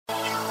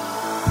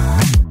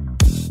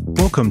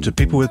Welcome to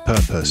People with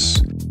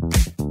Purpose.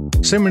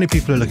 So many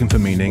people are looking for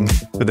meaning,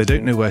 but they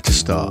don't know where to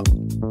start.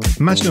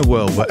 Imagine a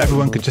world where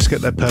everyone could just get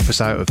their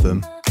purpose out of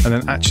them and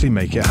then actually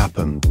make it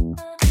happen.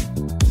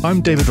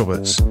 I'm David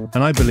Roberts, and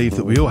I believe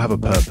that we all have a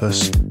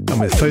purpose, and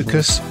with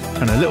focus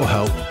and a little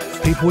help,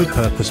 people with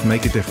purpose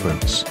make a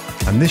difference.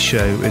 And this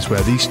show is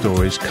where these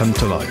stories come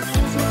to life.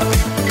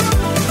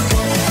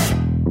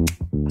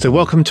 So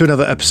welcome to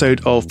another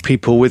episode of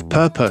People with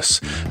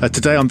Purpose.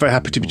 Today I'm very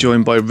happy to be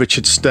joined by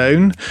Richard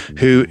Stone,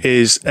 who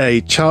is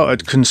a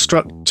chartered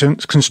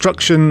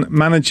construction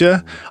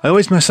manager. I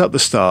always mess up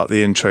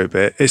the intro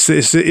bit. It's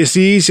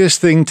the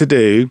easiest thing to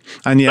do,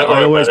 and yet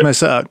I always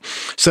mess it up.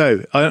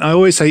 So I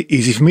always say,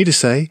 easy for me to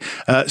say.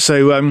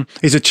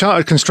 He's a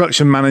chartered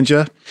construction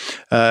manager,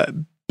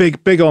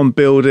 big on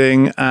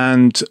building,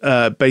 and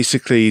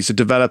basically he's a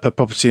developer,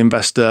 property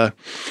investor,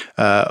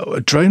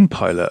 a drone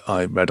pilot.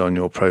 I read on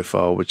your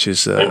profile, which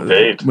is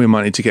we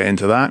might need to get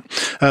into that.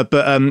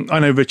 But I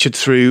know Richard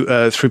through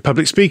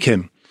public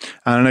speaking,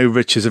 and I know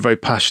Rich is a very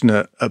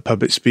passionate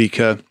public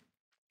speaker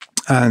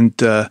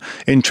and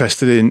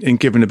interested in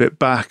giving a bit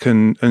back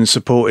and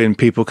supporting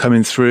people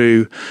coming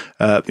through,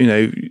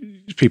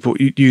 people,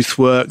 youth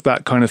work,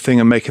 that kind of thing,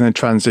 and making a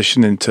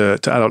transition into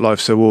adult life.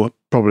 So we'll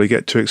probably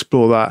get to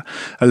explore that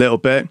a little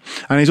bit.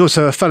 And he's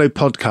also a fellow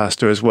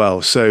podcaster as well.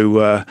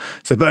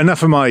 But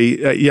enough of my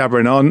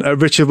yabbering on.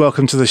 Richard,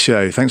 welcome to the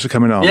show. Thanks for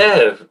coming on.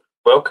 Yeah,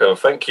 welcome.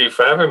 Thank you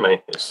for having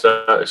me.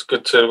 It's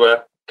good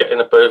to get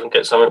in a booth and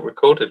get something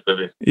recorded with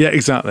you. Yeah,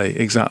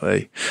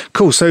 exactly.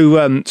 Cool. So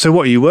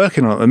what are you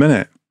working on at the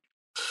minute?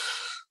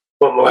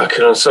 What I'm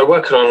working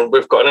on?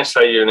 We've got an SA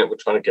unit we're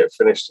trying to get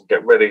finished and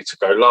get ready to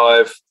go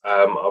live.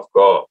 I've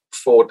got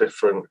 4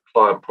 different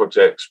client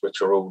projects,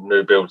 which are all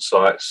new build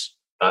sites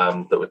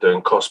that we're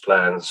doing cost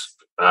plans,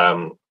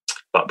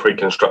 like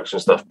pre-construction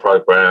stuff,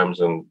 programs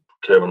and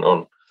procurement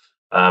on.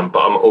 But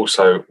I'm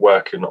also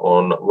working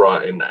on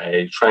writing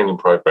a training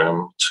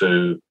program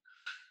to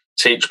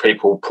teach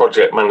people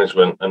project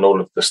management and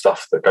all of the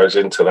stuff that goes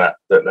into that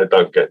they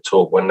don't get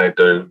taught when they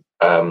do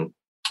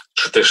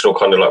traditional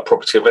kind of like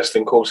property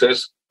investing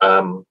courses,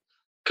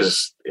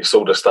 because it's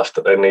all the stuff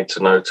that they need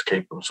to know to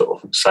keep them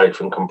sort of safe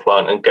and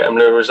compliant and get them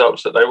the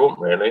results that they want,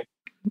 really.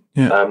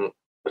 Yeah.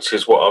 Which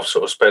is what I've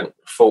sort of spent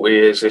 40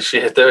 years this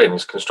year doing,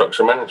 is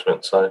construction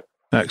management. So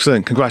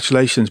excellent.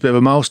 Congratulations. Bit of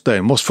a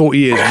milestone. What's 40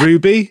 years?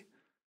 Ruby?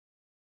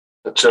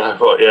 Do you know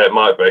what? Yeah, it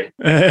might be.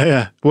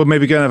 Yeah. Well,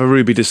 maybe go and have a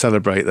Ruby to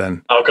celebrate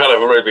then. I'll go and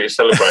have a Ruby to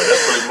celebrate.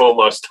 That's probably more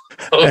my style.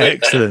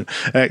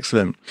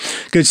 Excellent.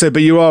 Good. So,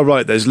 but you are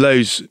right. There's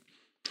loads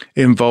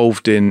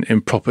involved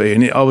in property,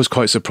 and I was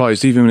quite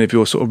surprised, even if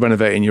you're sort of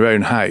renovating your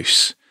own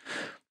house,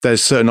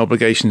 there's certain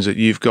obligations that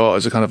you've got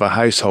as a kind of a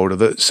householder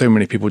that so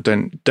many people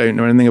don't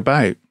know anything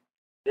about.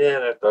 Yeah,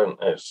 they don't.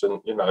 It's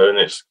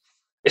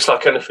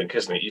like anything,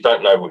 isn't it? You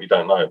don't know what you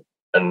don't know,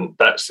 and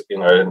that's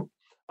and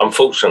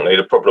unfortunately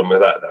the problem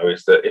with that though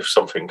is that if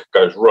something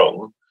goes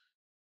wrong,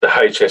 the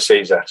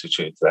HSE's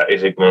attitude to that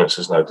is ignorance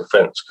is no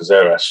defence, because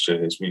their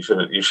attitude is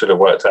you should have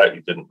worked out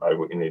you didn't know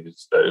what you needed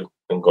to do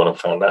and gone and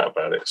found out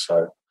about it.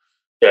 So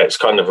yeah, it's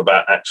kind of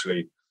about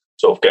actually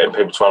sort of getting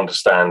people to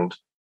understand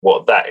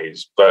what that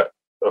is. But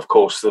of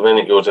course, the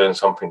minute you're doing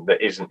something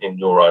that isn't in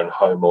your own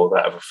home or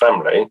that of a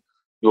family,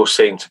 you're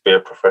seen to be a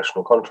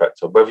professional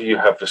contractor. Whether you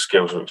have the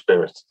skills or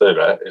experience to do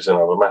that is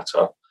another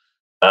matter.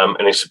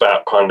 And it's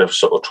about kind of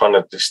sort of trying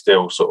to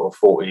distill sort of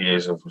 40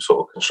 years of sort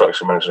of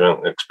construction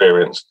management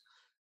experience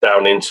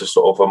down into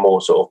sort of a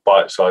more sort of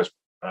bite-sized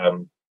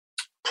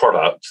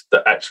product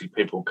that actually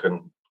people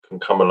can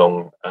come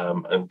along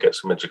and get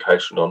some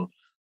education on,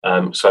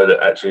 so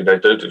that actually they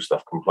do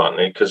stuff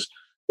compliantly. Because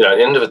at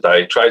the end of the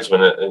day,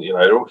 tradesmen,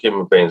 they're all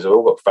human beings. They've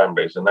all got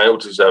families, and they all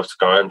deserve to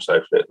go home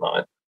safely at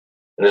night.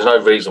 And there's no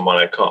reason why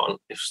they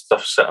can't if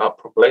stuff's set up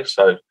properly.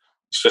 So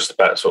it's just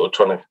about sort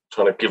of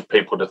trying to give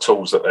people the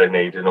tools that they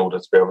need in order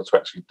to be able to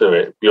actually do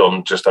it,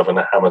 beyond just having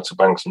a hammer to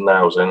bang some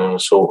nails in and a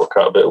saw to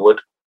cut a bit of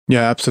wood.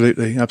 Yeah,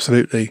 absolutely.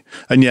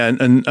 And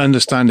and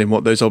understanding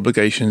what those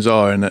obligations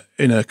are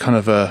in a kind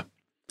of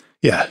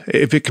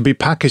if it can be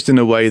packaged in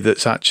a way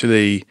that's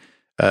actually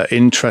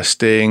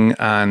interesting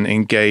and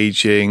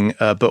engaging,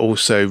 but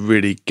also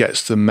really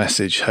gets the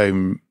message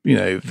home,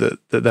 that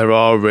there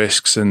are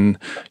risks and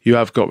you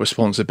have got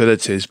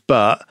responsibilities,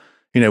 but,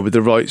 with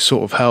the right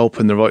sort of help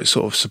and the right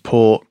sort of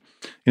support,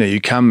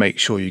 you can make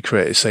sure you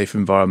create a safe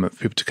environment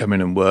for people to come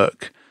in and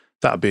work.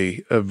 That'd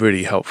be a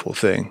really helpful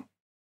thing.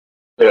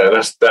 Yeah,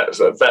 that's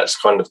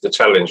kind of the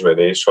challenge,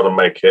 really, is trying to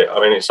make it. I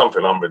mean, it's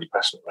something I'm really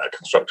passionate about,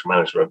 construction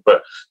management,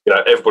 but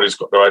everybody's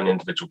got their own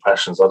individual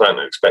passions. I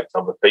don't expect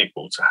other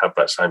people to have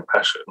that same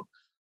passion,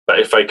 but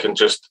if they can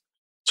just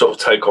sort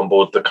of take on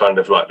board the kind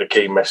of like the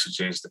key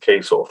messages, the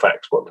key sort of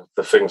facts, what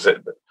the things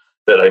that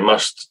they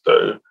must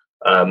do,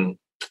 and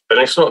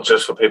it's not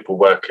just for people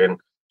working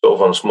sort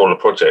of on smaller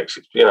projects.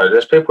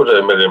 There's people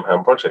doing £1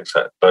 million projects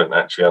that don't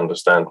actually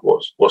understand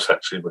what's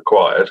actually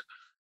required,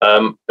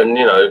 and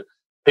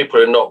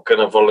people are not going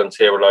to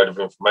volunteer a load of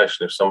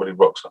information if somebody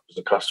rocks up as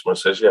a customer and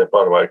says, yeah,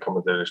 by the way, come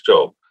and do this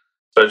job.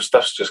 So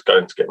stuff's just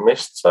going to get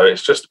missed. So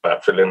it's just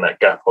about filling that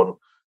gap on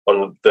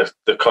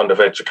the kind of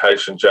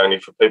education journey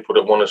for people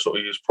that want to sort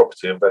of use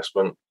property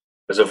investment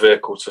as a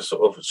vehicle to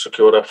sort of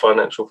secure their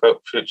financial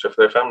future for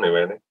their family,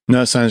 really. No,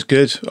 that sounds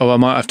good. Oh, I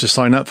might have to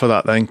sign up for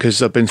that then,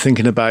 because I've been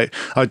thinking about.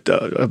 I've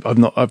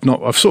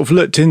sort of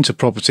looked into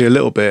property a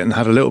little bit and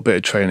had a little bit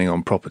of training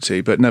on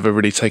property, but never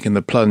really taken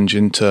the plunge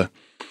into,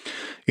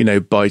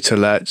 buy to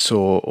lets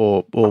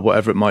or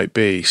whatever it might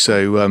be.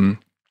 So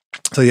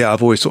yeah,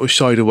 I've always sort of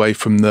shied away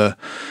from the.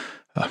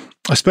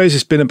 I suppose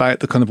it's been about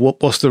the kind of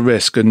what's the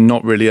risk and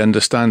not really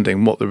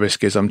understanding what the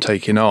risk is I'm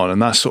taking on, and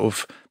that's sort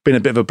of been a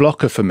bit of a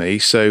blocker for me.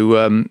 So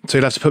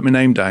you'll have to put my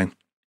name down.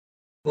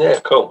 Yeah,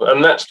 cool.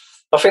 And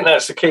I think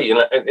that's the key.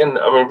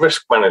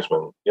 Risk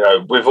management.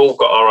 We've all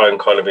got our own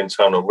kind of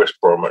internal risk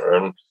barometer,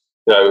 and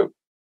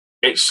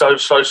it's so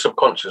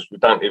subconscious we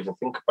don't even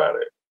think about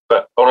it.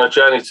 But on a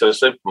journey to the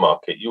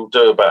supermarket, you'll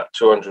do about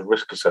 200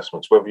 risk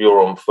assessments, whether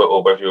you're on foot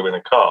or whether you're in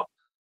a car.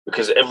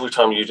 Because every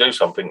time you do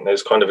something,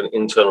 there's kind of an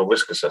internal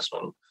risk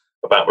assessment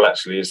about, well,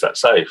 actually, is that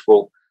safe?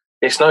 Well,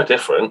 it's no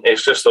different.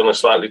 It's just on a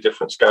slightly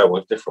different scale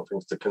with different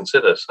things to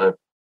consider. So,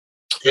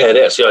 yeah,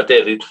 that's the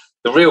idea.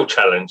 The real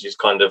challenge is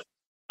kind of,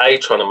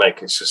 trying to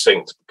make it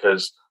succinct,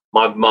 because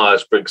my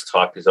Myers-Briggs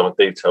type is I'm a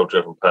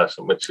detail-driven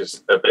person, which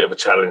is a bit of a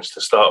challenge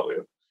to start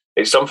with.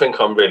 It's something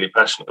I'm really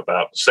passionate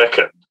about,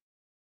 second.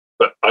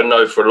 But I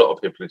know for a lot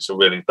of people, it's a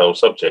really dull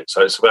subject.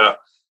 So it's about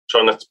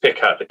trying to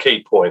pick out the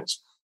key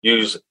points,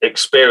 use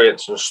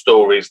experience and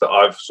stories that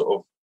I've sort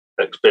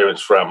of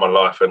experienced throughout my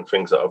life and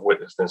things that I've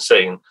witnessed and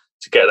seen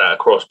to get that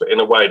across, but in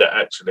a way that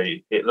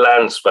actually it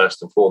lands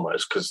first and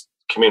foremost, because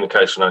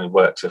communication only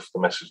works if the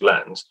message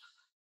lands.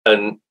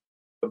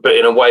 But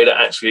in a way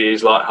that actually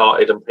is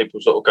light-hearted and people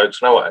sort of go,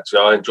 to know what, actually,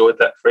 I enjoyed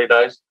that 3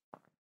 days.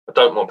 I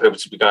don't want people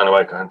to be going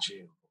away going,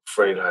 gee,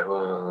 3 days,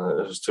 well,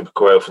 it was a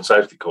typical health and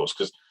safety course,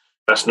 because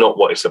that's not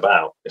what it's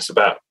about. It's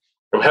about,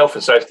 and health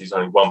and safety is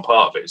only one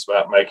part of it. It's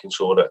about making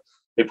sure that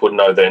people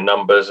know their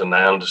numbers and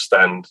they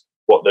understand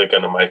what they're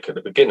going to make at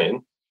the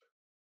beginning.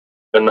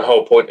 And the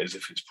whole point is,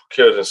 if it's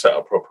procured and set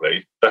up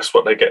properly, that's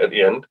what they get at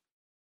the end.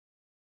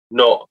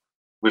 Not,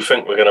 we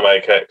think we're going to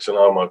make X and,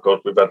 oh my God,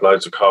 we've had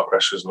loads of car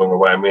crashes along the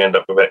way and we end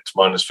up with X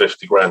minus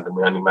 50 grand and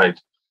we only made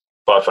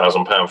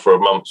 £5,000 for a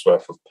month's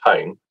worth of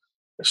pain.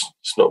 It's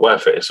not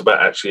worth it. It's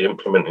about actually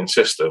implementing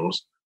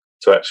systems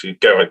to actually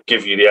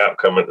give you the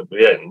outcome at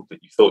the end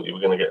that you thought you were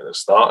going to get at the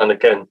start. And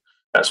again,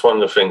 that's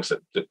one of the things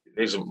that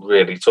isn't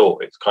really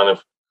taught. It's kind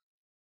of,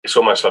 it's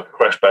almost like a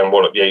crash bang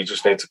wallop. Yeah, you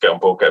just need to get on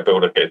board, get a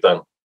builder, get it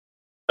done.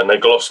 And they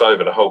gloss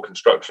over the whole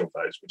construction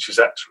phase, which is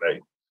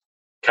actually,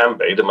 can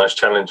be the most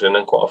challenging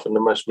and quite often the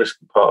most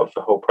risky part of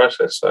the whole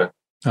process. So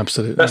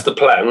absolutely, that's the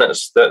plan.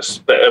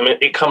 But I mean,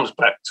 it comes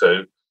back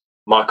to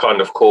my kind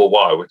of core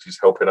why, which is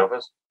helping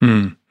others.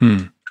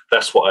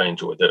 That's what I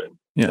enjoy doing.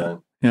 Yeah,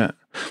 so. Yeah.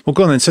 Well,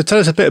 go on then. So tell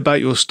us a bit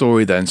about your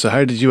story then. So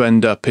how did you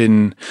end up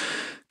in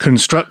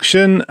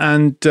construction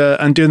and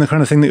doing the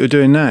kind of thing that you're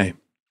doing now?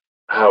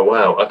 Oh,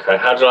 wow. Okay.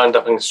 How did I end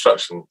up in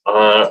construction?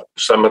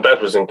 So my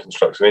dad was in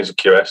construction. He's a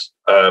QS.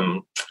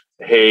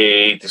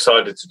 He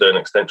decided to do an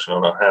extension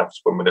on our house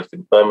when we lived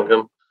in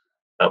Birmingham,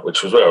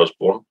 which was where I was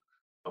born.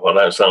 Well,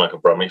 I don't sound like a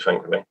Brummie,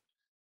 thankfully.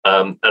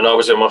 And I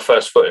was in my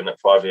first footing at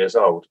 5 years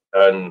old.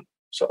 And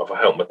so I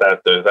helped my dad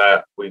do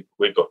that. We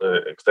got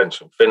the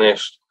extension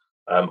finished.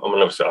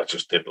 Obviously, I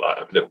just did like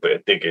a little bit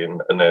of digging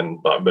and then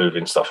like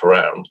moving stuff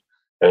around.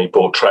 And he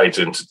brought trades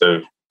in to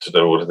do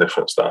all the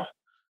different stuff.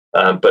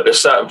 But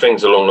there's certain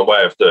things along the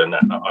way of doing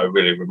that I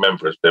really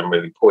remember as being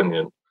really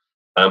poignant.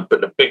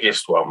 But the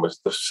biggest one was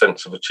the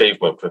sense of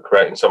achievement for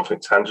creating something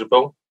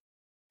tangible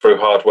through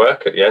hard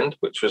work at the end,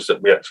 which was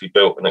that we actually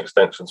built an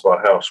extension to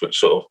our house, which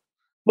sort of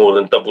more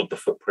than doubled the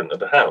footprint of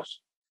the house.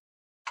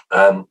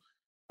 And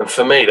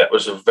for me, that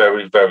was a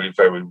very, very,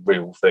 very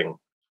real thing.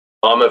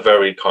 I'm a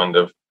very kind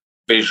of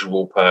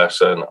visual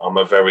person. I'm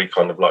a very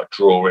kind of like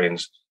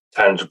drawings,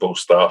 tangible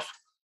stuff.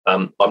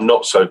 I'm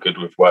not so good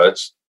with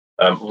words,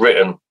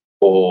 written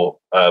or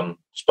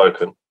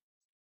spoken.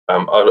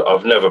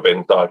 I've never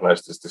been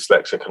diagnosed as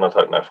dyslexic, and I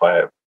don't know if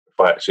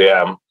I actually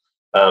am.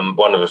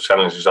 One of the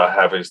challenges I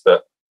have is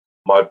that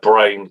my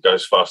brain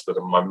goes faster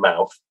than my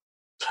mouth,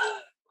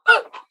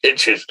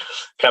 which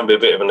can be a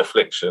bit of an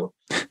affliction.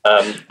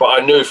 But I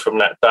knew from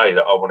that day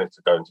that I wanted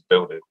to go into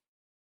building.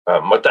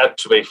 My dad,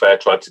 to be fair,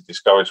 tried to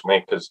discourage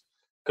me because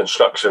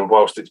construction,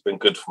 whilst it's been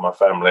good for my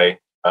family,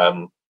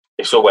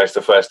 it's always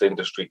the first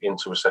industry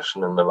into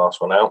recession and the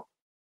last one out.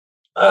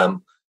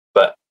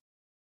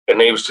 And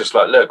he was just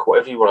like, look,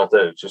 whatever you want to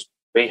do, just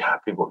be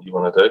happy what you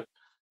want to do.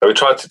 So he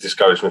tried to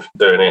discourage me from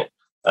doing it.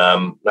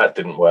 That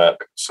didn't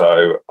work.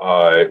 So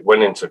I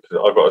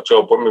got a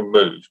job when we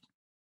moved,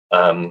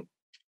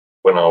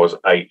 when I was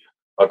 8.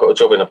 I got a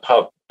job in a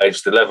pub,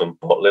 aged 11,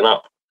 bottling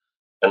up.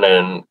 And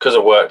then because I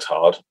worked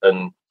hard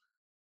and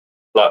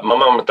like my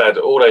mum and dad,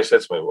 all they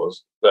said to me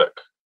was,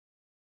 look,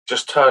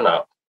 just turn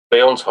up,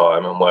 be on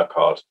time and work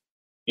hard.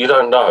 You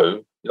don't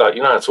know, like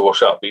you know how to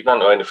wash up, but you don't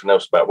know anything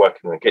else about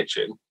working in the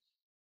kitchen.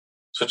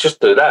 So just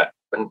do that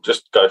and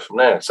just go from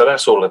there. So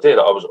that's all I did.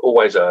 I was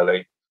always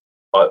early.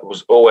 I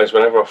was always,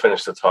 whenever I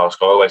finished the task,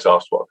 I always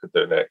asked what I could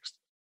do next.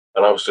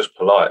 And I was just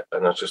polite.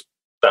 And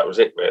that was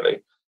it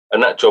really.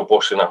 And that job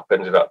washing up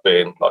ended up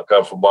being like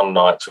going from one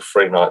night to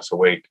 3 nights a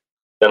week.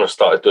 Then I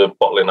started doing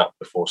bottling up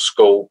before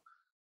school.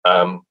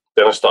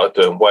 Then I started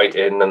doing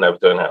waiting, and they were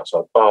doing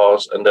outside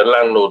bars. And the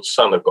landlord's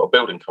son had got a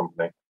building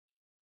company.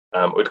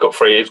 We'd got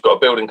 3. He's got a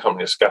building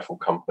company, a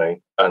scaffold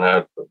company, and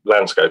a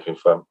landscaping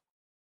firm.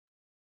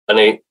 And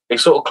he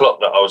sort of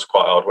clocked that I was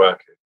quite hard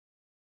working.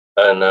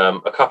 And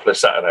a couple of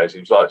Saturdays, he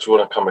was like, "Do you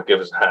want to come and give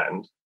us a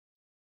hand?"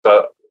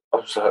 But I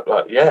was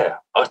like, "Yeah."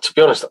 To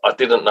be honest, I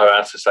didn't know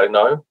how to say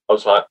no. I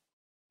was like,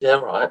 "Yeah,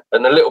 right."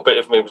 And a little bit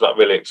of me was like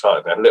really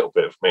excited, and a little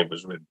bit of me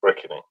was really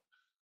bricking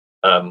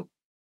it.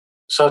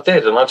 So I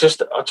did, and I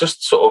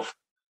just sort of,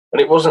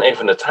 and it wasn't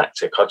even a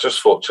tactic. I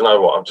just thought, you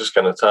know what, I'm just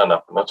going to turn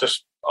up and I'll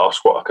just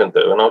ask what I can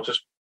do, and I'll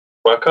just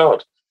work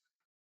hard.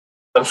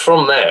 And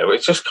from there,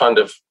 it's just kind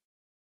of,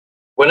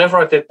 whenever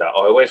I did that,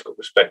 I always got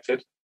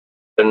respected.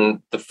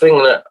 And the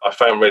thing that I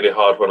found really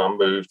hard when I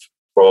moved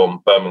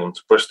from Birmingham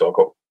to Bristol, I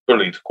got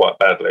bullied quite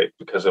badly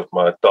because of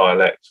my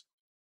dialect.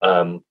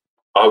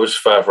 I was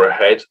further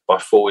ahead by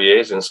 4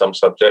 years in some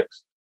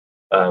subjects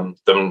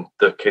than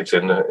the kids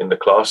in the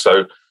class.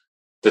 So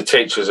the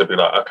teachers would be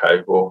like,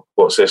 "Okay, well,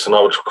 what's this?" And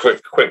I would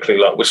quickly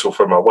like whistle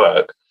through my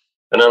work,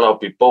 and then I'd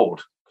be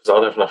bored because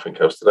I'd have nothing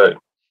else to do.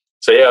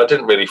 So yeah, I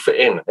didn't really fit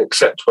in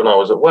except when I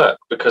was at work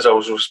because I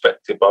was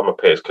respected by my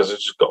peers because I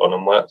just got on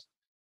and worked.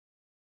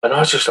 And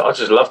I just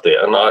loved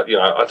it. And I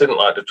didn't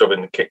like the job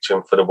in the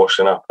kitchen for the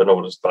washing up and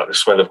all this, like the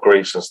smell of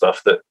grease and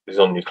stuff that is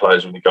on your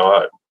clothes when you go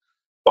home.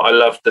 But I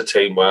loved the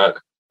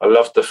teamwork. I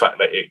loved the fact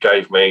that it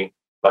gave me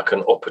like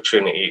an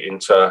opportunity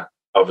into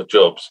other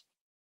jobs.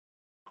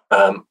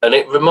 And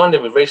it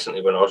reminded me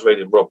recently when I was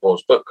reading Rob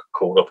Moore's book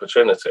called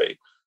Opportunity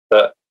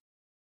that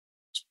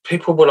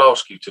people will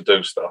ask you to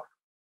do stuff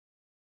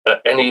at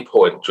any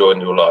point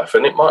during your life.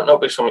 And it might not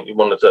be something you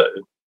want to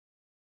do,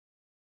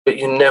 but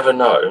you never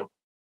know,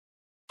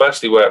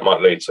 firstly, where it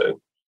might lead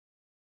to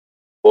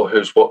or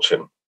who's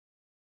watching.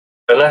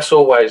 And that's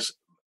always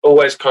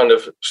kind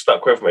of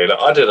stuck with me. Like,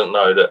 I didn't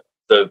know that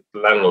the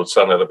landlord's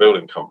son had a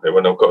building company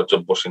when I've got a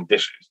job washing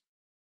dishes.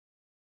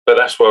 But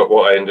that's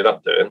what I ended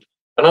up doing.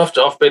 And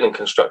after I've been in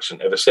construction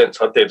ever since.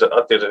 I did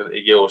a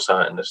year or so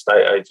in the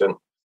estate agent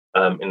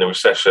in the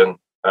recession,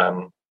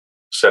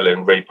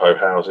 selling repo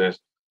houses.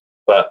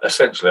 But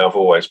essentially, I've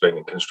always been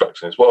in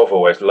construction. It's what I've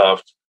always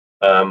loved.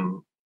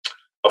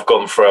 I've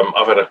gone from,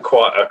 I've had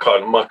quite a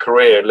kind of, my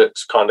career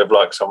looks kind of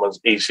like someone's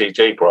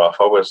ECG graph.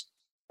 I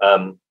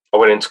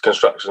went into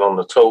construction on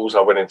the tools.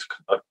 I went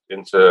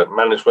into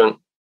management.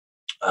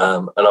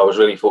 And I was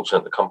really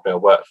fortunate the company I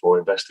worked for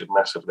invested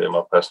massively in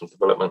my personal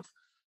development.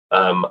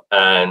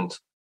 And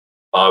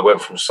I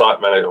went from site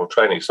manager or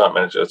trainee site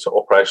manager to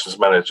operations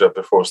manager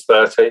before I was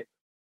 30.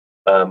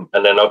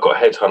 And then I got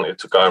headhunted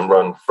to go and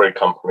run 3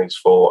 companies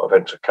for a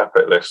venture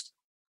capitalist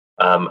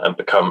and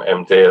become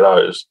MD of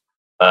those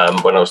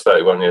when I was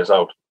 31 years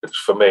old, which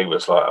for me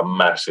was like a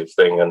massive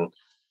thing. And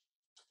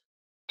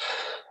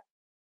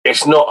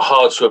it's not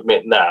hard to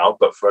admit now,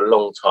 but for a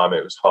long time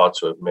it was hard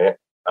to admit.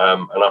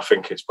 And I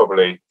think it's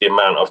probably the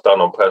amount I've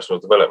done on personal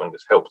development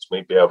that's helped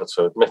me be able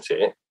to admit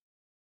it.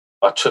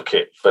 I took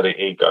it for the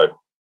ego.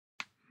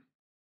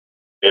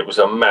 It was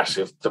a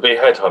massive, to be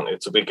headhunted,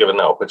 to be given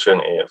that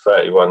opportunity at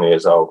 31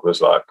 years old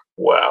was like,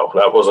 wow,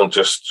 that wasn't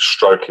just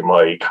stroking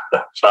my ego,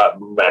 that was like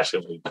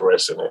massively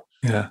caressing it.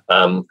 Yeah.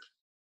 And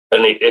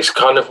it's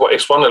kind of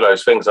it's one of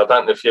those things. I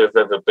don't know if you've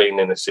ever been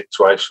in a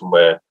situation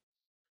where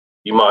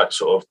you might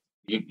sort of,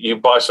 you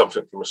buy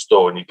something from a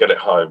store and you get it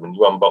home and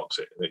you unbox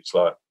it and it's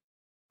like,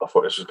 I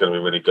thought this was going to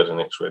be really good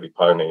and it's really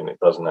pony and it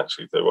doesn't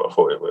actually do what I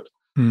thought it would.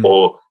 Mm.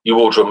 Or you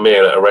order a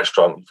meal at a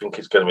restaurant, you think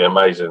it's going to be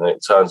amazing and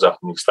it turns up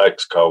and your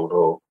steak's cold,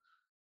 or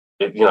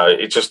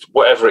it just,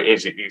 whatever it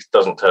is, it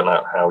doesn't turn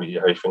out how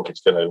you think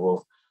it's going to.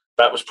 Well,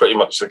 that was pretty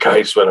much the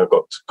case when I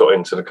got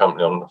into the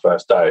company on the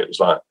first day. It was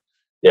like,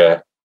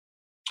 yeah,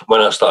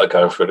 when I started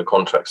going through the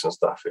contracts and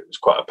stuff, it was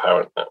quite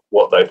apparent that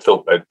what they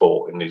thought they'd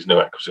bought in these new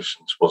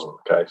acquisitions wasn't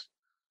the case.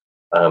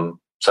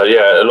 So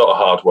yeah, a lot of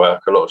hard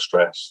work, a lot of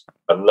stress,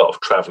 a lot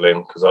of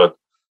travelling, because I'd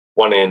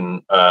one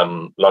in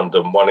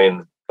London, one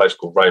in a place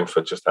called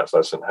Rainford, just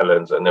outside St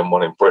Helens, and then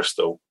one in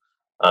Bristol.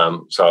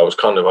 So I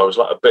was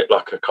like a bit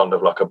like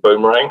a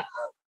boomerang,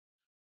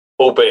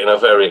 albeit in a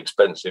very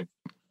expensive,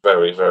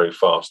 very, very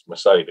fast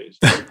Mercedes,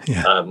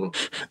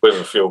 with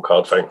a fuel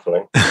card,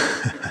 thankfully.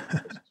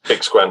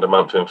 $6,000 a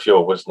month in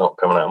fuel was not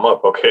coming out of my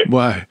pocket.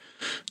 Wow.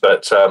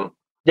 But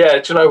yeah,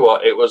 do you know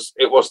what? It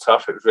was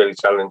tough. It was really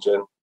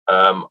challenging.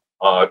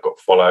 I got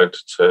followed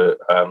to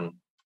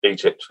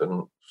Egypt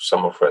and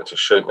someone threatened to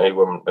shoot me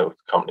when the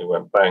company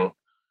went bang.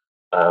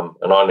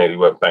 And I nearly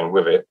went bang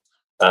with it.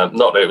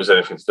 Not that it was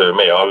anything to do with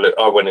me.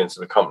 I went into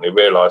the company,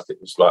 realised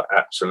it was like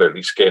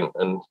absolutely skint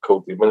and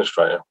called the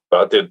administrator.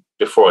 But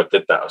before I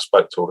did that, I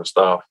spoke to all the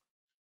staff,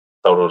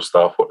 told all the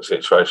staff what the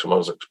situation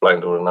was,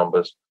 explained all the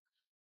numbers,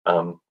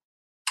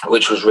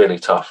 which was really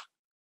tough.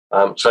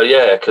 So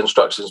yeah,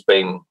 construction's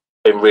been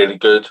been really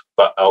good,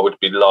 but I would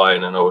be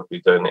lying and I would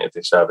be doing it a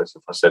disservice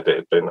if I said it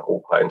had been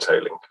all plain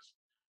sailing.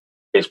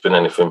 It's been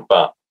anything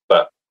but.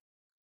 But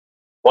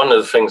one of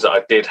the things that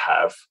I did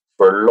have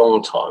for a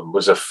long time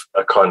was a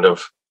kind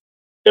of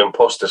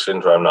imposter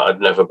syndrome, that I'd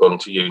never gone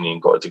to uni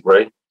and got a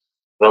degree. And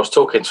I was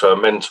talking to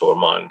a mentor of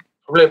mine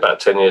probably about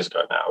 10 years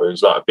ago now. He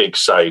was like a big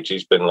sage.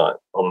 He's been like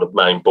on the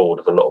main board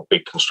of a lot of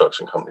big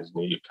construction companies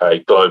in the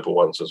UK, global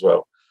ones as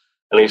well.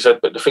 And he said,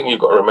 but the thing you've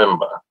got to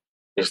remember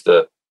is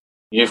that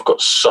you've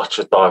got such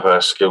a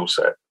diverse skill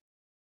set.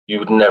 You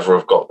would never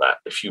have got that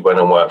if you went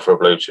and worked for a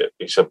blue chip.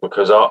 He said,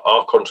 because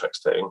our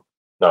contracts team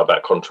know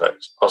about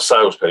contracts. Our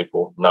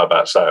salespeople know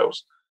about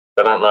sales.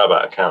 They don't know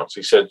about accounts.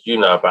 He said, you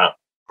know about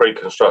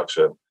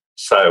pre-construction,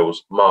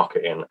 sales,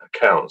 marketing,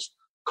 accounts,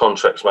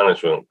 contracts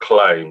management,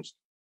 claims,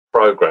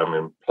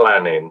 programming,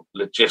 planning,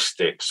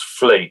 logistics,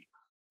 fleet,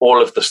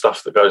 all of the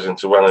stuff that goes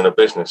into running a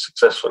business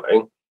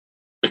successfully,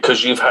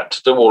 because you've had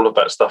to do all of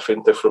that stuff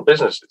in different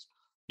businesses.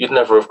 You'd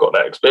never have got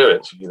that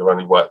experience if you'd have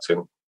only worked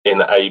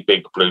in a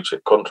big blue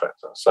chip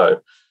contractor.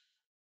 So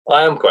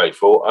I am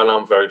grateful and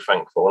I'm very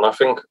thankful. And I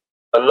think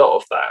a lot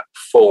of that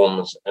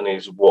forms and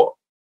is what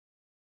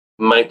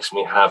makes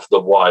me have the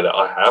why that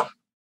I have,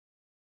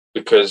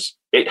 because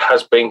it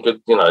has been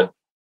good. You know,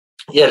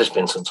 yeah, there's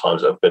been some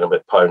times that have been a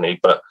bit pony,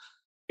 but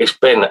it's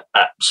been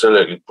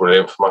absolutely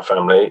brilliant for my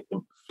family,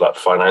 like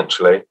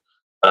financially,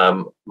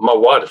 my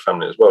wider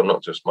family as well,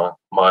 not just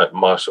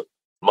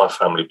my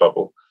family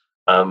bubble.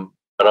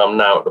 And I'm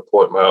now at the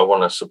point where I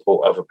want to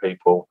support other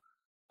people,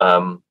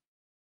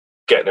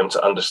 get them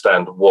to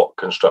understand what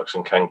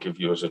construction can give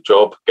you as a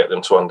job, get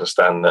them to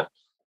understand that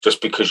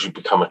just because you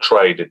become a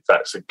trade,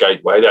 that's a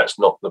gateway. That's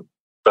not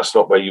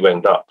where you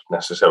end up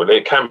necessarily.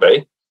 It can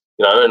be,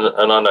 you know,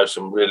 and I know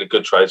some really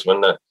good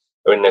tradesmen that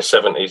are in their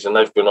 70s and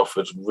they've been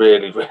offered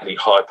really, really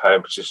high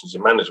paying positions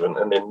in management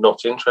and they're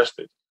not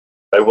interested.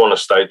 They want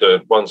to stay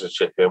doing, one's a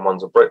chippy and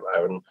one's a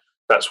bricklayer, and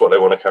that's what they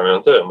want to carry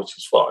on doing, which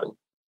is fine.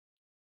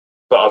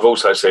 But I've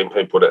also seen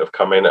people that have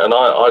come in, and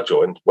I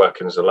joined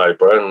working as a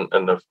labourer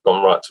and have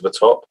gone right to the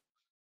top.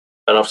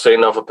 And I've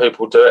seen other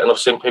people do it, and I've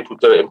seen people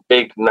do it in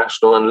big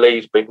national and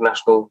lead big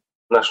national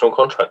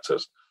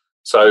contractors.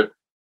 So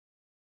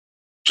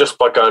just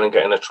by going and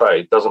getting a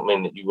trade doesn't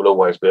mean that you will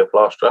always be a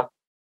plasterer.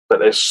 But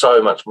there's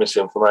so much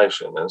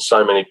misinformation, and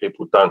so many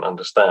people don't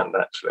understand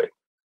actually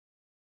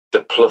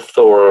the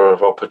plethora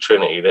of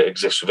opportunity that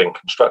exists within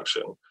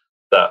construction,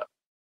 that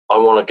I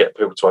want to get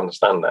people to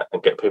understand that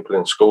and get people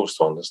in schools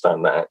to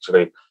understand that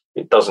actually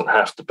it doesn't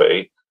have to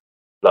be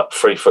like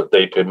 3 foot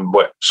deep in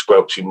wet,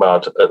 squelchy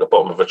mud at the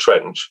bottom of a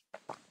trench,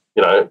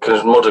 you know,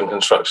 because modern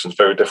construction is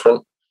very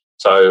different.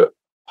 So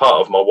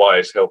part of my why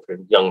is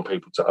helping young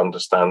people to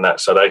understand that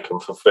so they can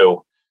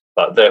fulfill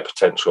like their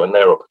potential and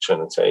their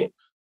opportunity.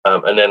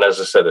 And then,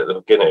 as I said at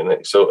the beginning,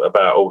 it's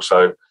about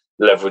also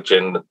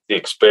leveraging the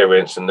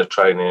experience and the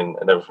training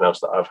and everything else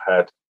that I've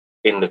had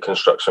in the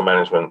construction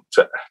management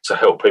to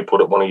help people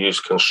that want to use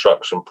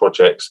construction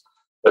projects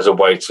as a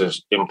way to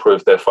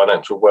improve their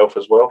financial wealth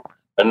as well.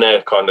 And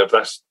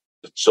that's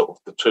sort of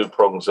the two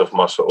prongs of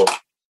my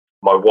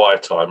why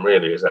time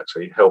really, is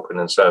actually helping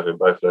and serving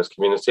both of those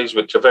communities,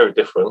 which are very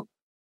different.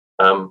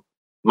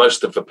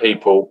 Most of the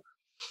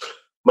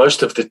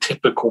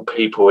typical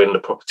people in the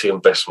property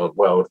investment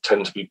world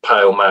tend to be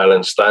pale, male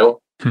and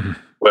stale.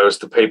 Whereas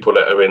the people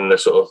that are in the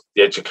sort of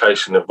the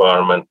education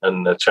environment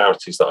and the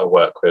charities that I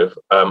work with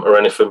are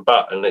anything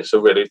but, and it's a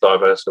really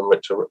diverse and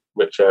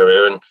rich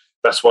area. And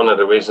that's one of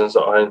the reasons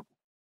that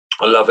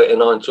I love it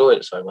and I enjoy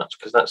it so much,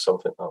 because that's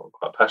something that I'm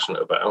quite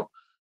passionate about.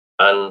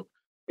 And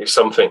it's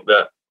something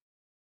that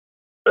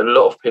a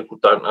lot of people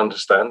don't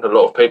understand. A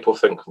lot of people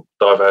think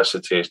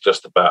diversity is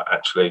just about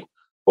actually,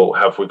 well,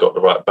 have we got the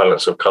right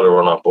balance of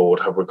colour on our board?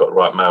 Have we got the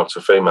right male to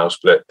female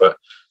split? But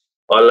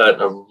I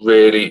learned a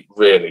really,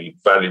 really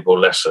valuable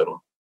lesson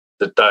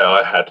the day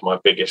I had my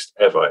biggest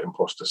ever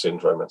imposter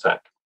syndrome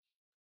attack.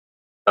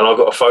 And I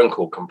got a phone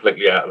call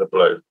completely out of the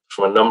blue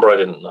from a number I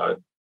didn't know,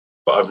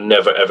 but I've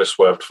never, ever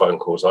swerved phone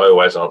calls. I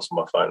always answer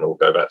my phone or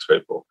go back to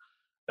people.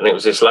 And it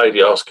was this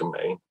lady asking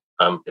me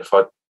if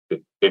I'd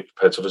be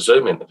prepared to have a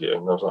Zoom interview.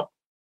 And I was like,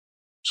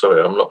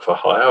 sorry, I'm not for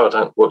hire.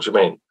 What do you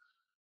mean?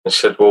 And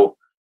she said, well,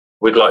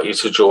 we'd like you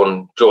to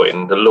join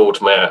the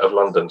Lord Mayor of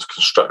London's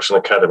Construction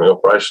Academy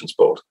Operations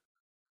Board.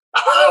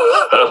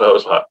 And I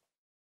was like,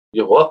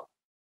 you what?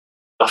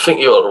 I think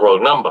you got the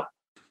wrong number.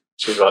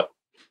 She's like,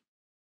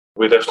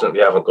 we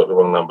definitely haven't got the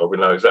wrong number. We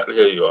know exactly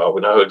who you are.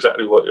 We know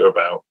exactly what you're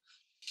about.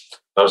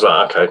 I was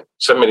like, okay,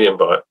 send me the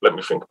invite. Let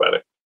me think about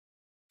it.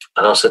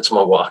 And I said to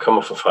my wife, I come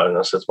off the phone, and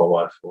I said to my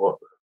wife, what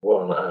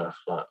on earth?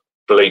 Like,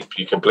 bleep,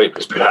 you can bleep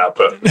this bit out,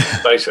 but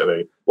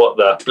basically, what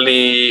the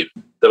bleep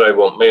do they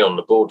want me on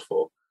the board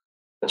for?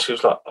 And she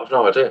was like, I've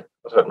no idea.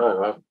 I don't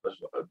know.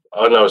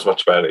 I know as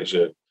much about it as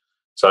you.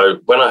 So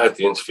when I had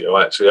the interview,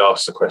 I actually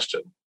asked the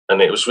question,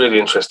 and it was really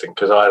interesting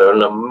because I had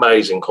an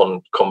amazing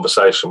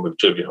conversation with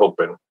Julie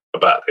Hogbin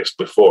about this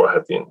before I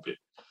had the interview.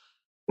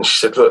 And she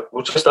said, look,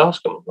 we'll just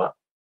ask them. I'm like,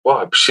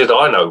 why? She said,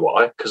 I know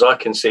why, because I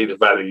can see the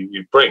value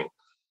you bring.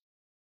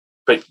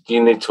 but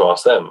you need to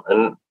ask them.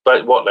 And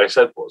but what they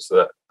said was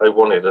that they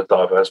wanted a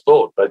diverse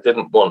board. They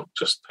didn't want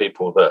just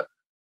people that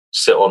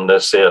sit on the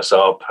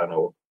CSR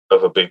panel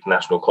of a big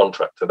national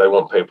contractor. They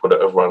want people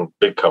that have run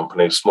big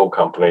companies, small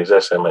companies,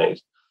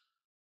 SMEs.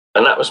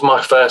 And that was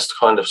my first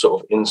kind of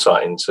sort of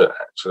insight into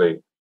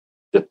actually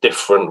the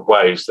different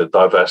ways that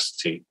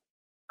diversity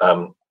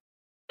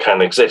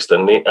can exist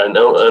and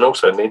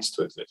also needs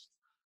to exist.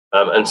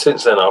 And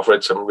since then, I've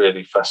read some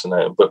really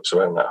fascinating books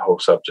around that whole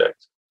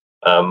subject.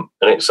 And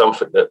it's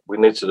something that we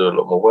need to do a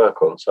lot more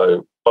work on.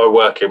 So by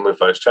working with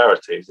those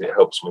charities, it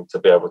helps me to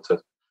be able to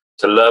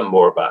learn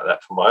more about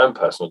that for my own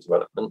personal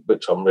development,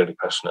 which I'm really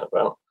passionate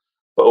about,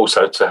 but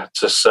also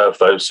to serve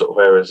those sort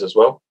of areas as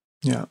well.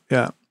 Yeah,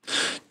 yeah.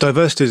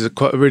 Diversity is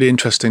quite a really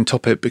interesting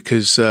topic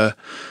because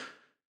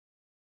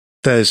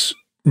there's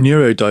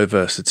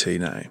neurodiversity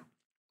now,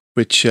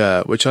 which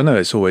I know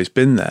it's always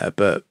been there,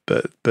 but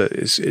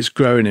it's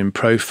growing in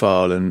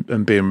profile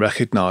and being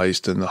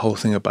recognised, and the whole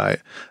thing about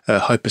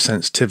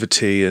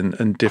hypersensitivity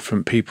and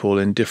different people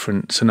in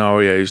different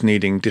scenarios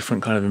needing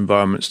different kind of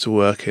environments to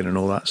work in and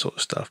all that sort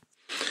of stuff.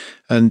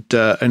 And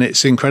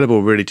it's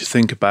incredible really to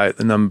think about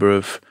the number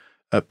of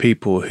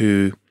people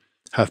who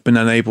have been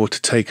unable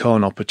to take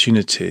on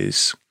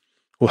opportunities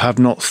or have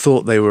not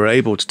thought they were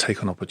able to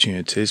take on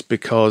opportunities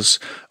because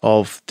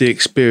of the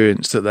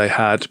experience that they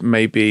had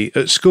maybe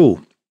at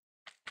school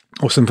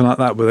or something like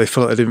that, where they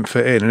felt they didn't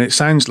fit in. And it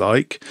sounds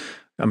like,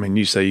 I mean,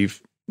 you say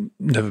you've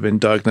never been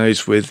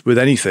diagnosed with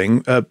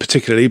anything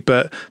particularly,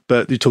 but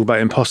you talk about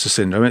imposter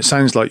syndrome. It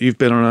sounds like you've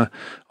been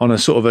on a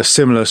sort of a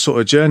similar sort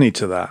of journey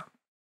to that.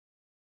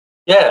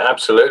 Yeah,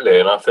 absolutely,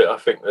 and I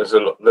think there's a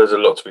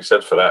lot to be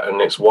said for that,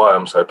 and it's why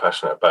I'm so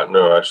passionate about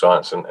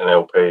neuroscience and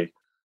NLP.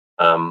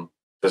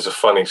 There's a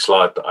funny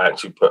slide that I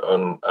actually put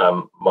on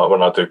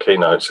when I do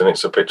keynotes, and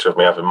it's a picture of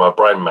me having my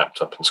brain mapped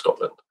up in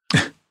Scotland,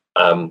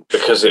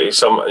 because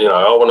it's I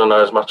want to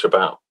know as much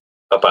about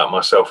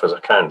myself as I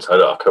can, so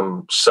that I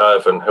can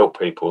serve and help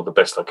people the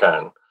best I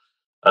can.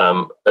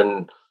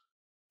 And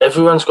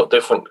everyone's got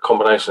different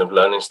combination of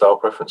learning style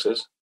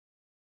preferences,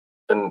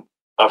 and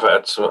I've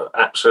had some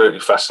absolutely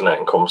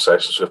fascinating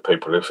conversations with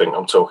people who think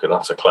I'm talking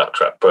utter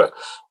claptrap, but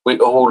we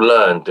all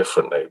learn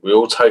differently. We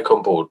all take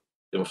on board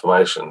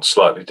information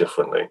slightly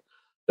differently.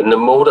 And the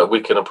more that we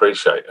can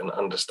appreciate and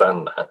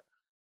understand that,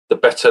 the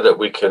better that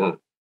we can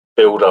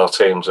build our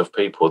teams of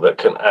people that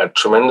can add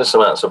tremendous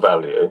amounts of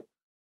value,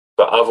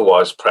 but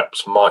otherwise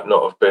perhaps might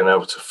not have been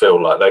able to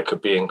feel like they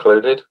could be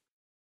included.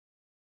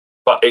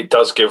 But it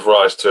does give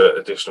rise to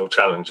additional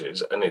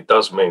challenges, and it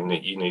does mean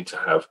that you need to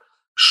have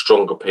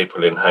stronger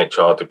people in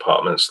HR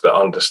departments that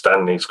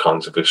understand these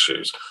kinds of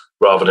issues,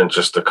 rather than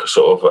just a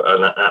sort of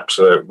an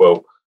absolute,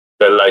 well,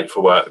 they're late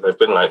for work, they've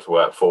been late for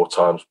work 4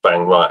 times,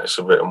 bang, right, it's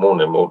a written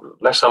warning. Well,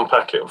 let's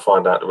unpack it and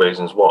find out the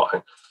reasons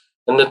why.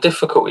 And the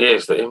difficulty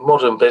is that in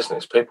modern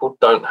business, people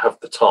don't have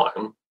the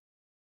time.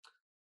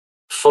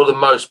 For the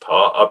most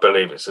part, I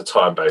believe it's a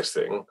time-based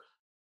thing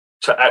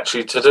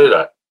to do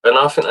that. And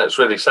I think that's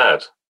really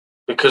sad,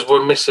 because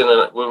we're missing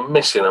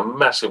a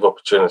massive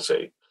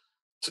opportunity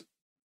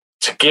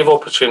to give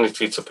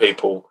opportunity to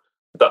people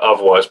that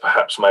otherwise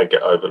perhaps may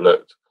get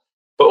overlooked,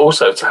 but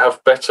also to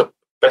have better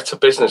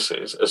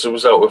businesses as a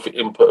result of the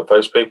input of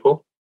those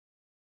people.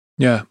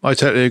 Yeah, I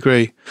totally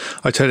agree.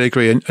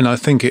 And I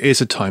think it is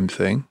a time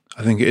thing.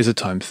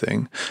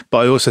 But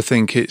I also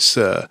think it's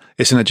an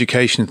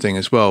education thing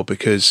as well,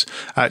 because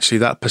actually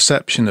that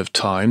perception of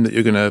time that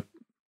you're going to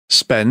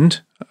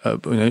spend,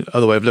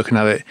 other way of looking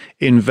at it,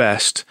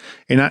 invest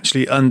in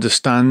actually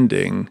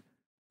understanding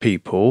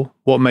people,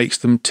 what makes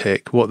them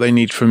tick, what they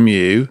need from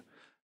you,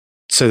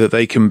 so that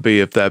they can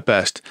be of their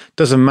best.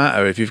 Doesn't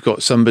matter if you've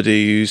got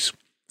somebody who's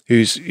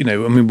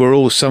we're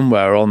all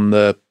somewhere on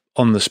the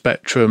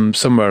spectrum,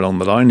 somewhere along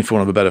the line, if you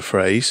want to have a better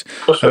phrase.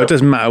 It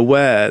doesn't matter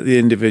where the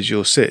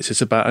individual sits. It's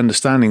about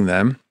understanding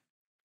them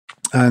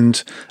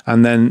and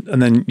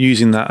then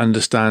using that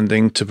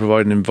understanding to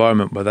provide an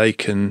environment where they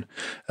can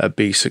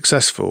be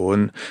successful.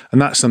 And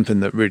that's something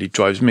that really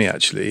drives me,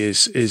 actually,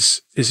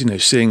 is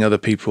seeing other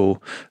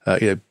people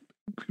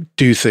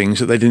do things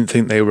that they didn't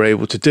think they were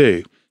able to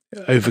do,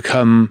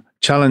 overcome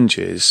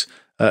challenges,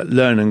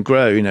 learn and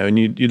grow, and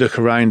you look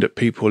around at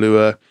people who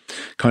are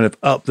kind of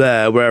up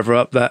there, wherever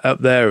up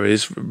there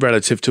is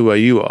relative to where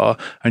you are,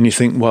 and you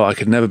think, well, I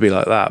could never be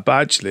like that.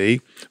 But actually,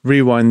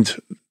 rewind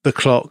the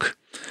clock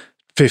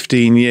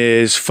 15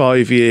 years,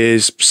 5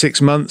 years,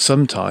 6 months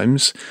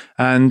sometimes,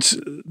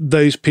 and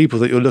those people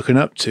that you're looking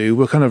up to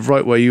were kind of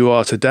right where you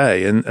are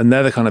today, and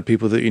they're the kind of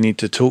people that you need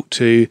to talk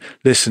to,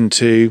 listen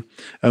to,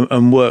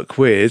 and work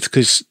with,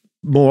 because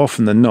more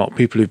often than not,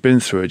 people who've been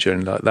through a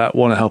journey like that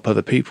want to help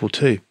other people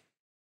too.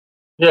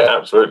 Yeah,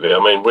 absolutely. I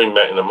mean, we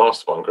met in a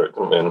mastermind group,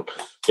 didn't we?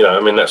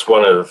 And that's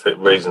one of the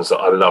reasons that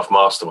I love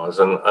masterminds,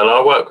 and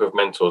I work with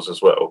mentors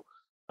as well.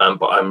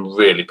 But I'm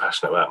really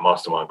passionate about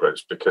mastermind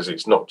groups, because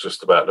it's not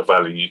just about the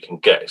value you can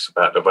get; it's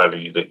about the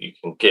value that you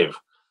can give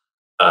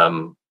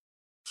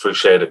through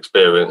shared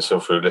experience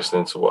and through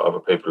listening to what other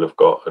people have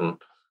got. And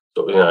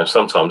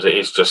sometimes it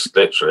is just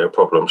literally a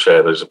problem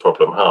shared is a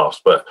problem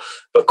halved, but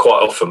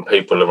quite often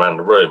people around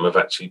the room have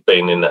actually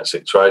been in that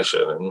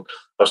situation. And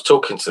I was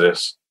talking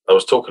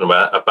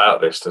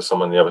about this to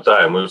someone the other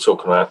day, and we were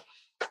talking about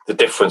the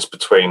difference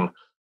between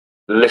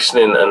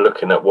listening and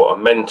looking at what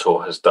a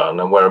mentor has done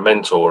and where a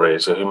mentor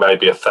is, who may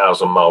be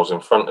 1,000 miles in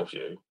front of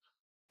you,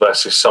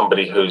 versus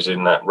somebody who's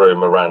in that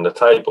room around the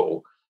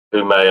table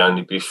who may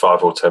only be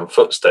 5 or 10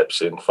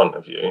 footsteps in front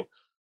of you.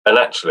 And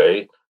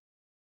actually,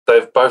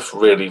 they're both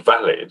really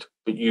valid,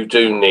 but you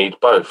do need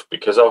both,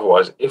 because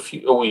otherwise, if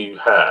all you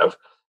have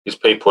is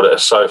people that are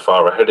so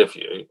far ahead of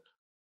you,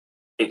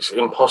 it's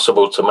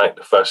impossible to make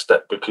the first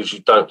step because you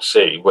don't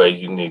see where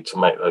you need to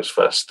make those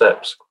first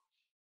steps.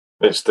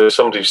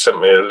 Somebody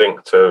sent me a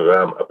link to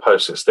a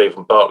post that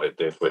Stephen Bartlett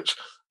did, which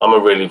I'm a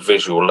really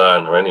visual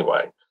learner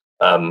anyway.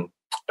 And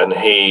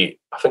I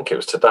think it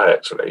was today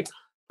actually,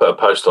 put a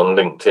post on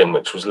LinkedIn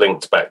which was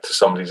linked back to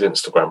somebody's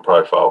Instagram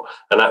profile.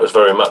 And that was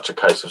very much a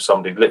case of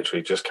somebody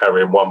literally just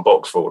carrying one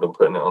box forward and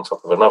putting it on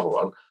top of another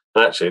one.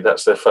 And actually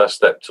that's their first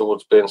step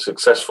towards being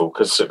successful,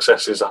 because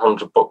success is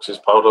 100 boxes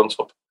piled on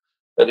top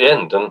at the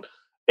end. And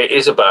it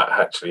is about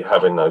actually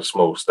having those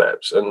small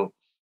steps. And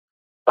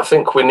I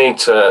think we need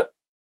to,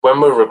 when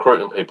we're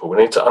recruiting people, we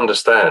need to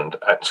understand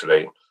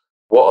actually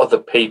what are the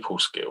people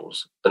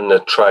skills and the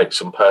traits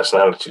and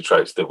personality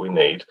traits that we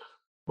need,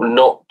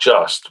 not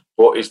just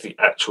what is the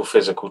actual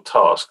physical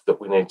task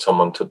that we need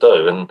someone to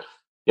do. And,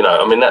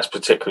 that's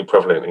particularly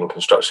prevalent in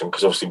construction,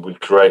 because obviously we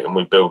create and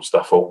we build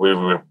stuff, or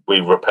we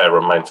repair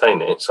and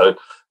maintain it. So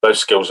those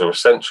skills are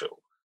essential.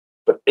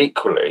 But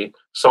equally,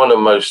 some of the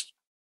most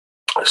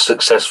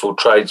successful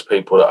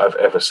tradespeople that I've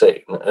ever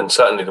seen, and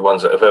certainly the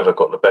ones that have ever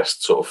got the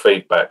best sort of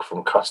feedback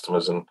from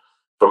customers and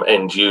from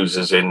end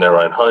users in their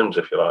own homes,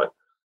 if you like,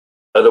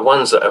 are the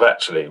ones that have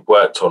actually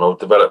worked on or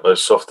developed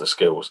those softer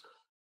skills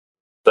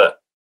that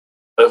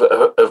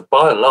have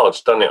by and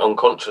large done it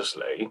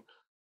unconsciously,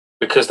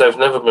 because they've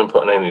never been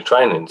putting any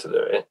training to do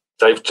it.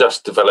 They've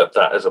just developed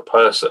that as a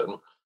person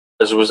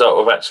as a result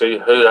of actually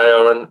who they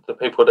are and the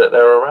people that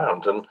they're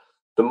around. And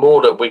the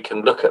more that we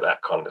can look at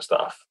that kind of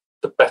stuff,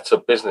 the better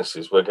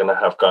businesses we're going to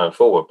have going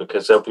forward,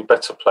 because they'll be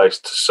better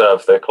placed to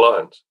serve their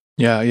clients.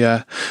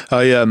 Yeah.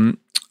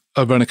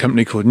 I run a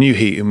company called New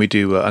Heat, and we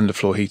do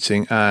underfloor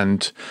heating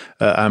and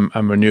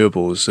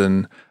renewables.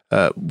 And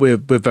we're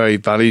very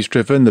values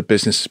driven. The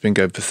business has been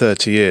going for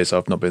 30 years.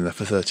 I've not been there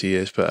for 30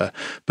 years, but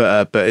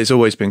it's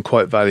always been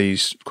quite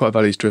values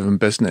driven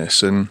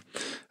business. And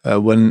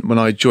when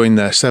I joined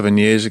there 7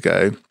 years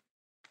ago,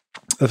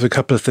 there's a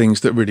couple of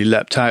things that really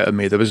leapt out at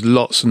me. There was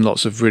lots and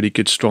lots of really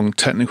good, strong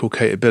technical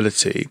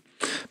capability,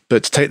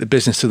 but to take the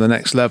business to the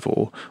next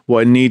level,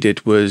 what I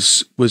needed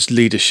was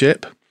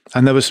leadership.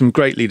 And there were some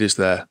great leaders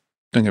there.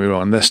 Don't get me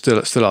wrong, they're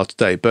still are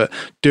today. But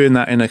doing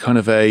that in a kind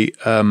of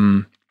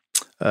an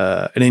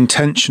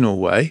intentional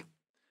way,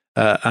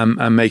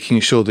 and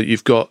making sure that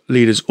you've got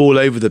leaders all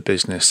over the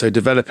business. So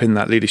developing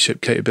that leadership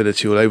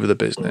capability all over the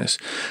business.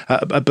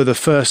 But the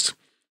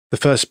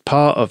first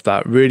part of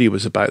that really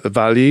was about the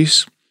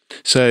values.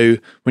 So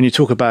when you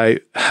talk about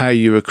how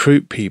you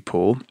recruit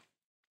people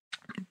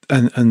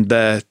and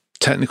their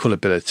technical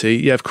ability,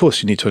 yeah, of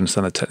course you need to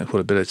understand the technical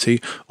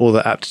ability or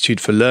the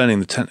aptitude for learning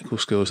the technical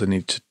skills they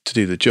need to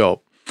do the job.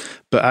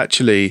 But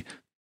actually,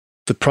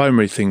 the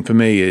primary thing for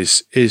me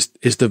is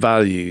the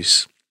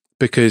values.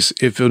 Because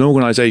if an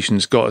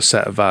organization's got a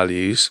set of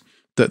values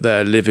that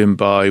they're living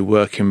by,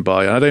 working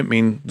by, and I don't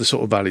mean the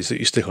sort of values that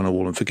you stick on a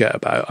wall and forget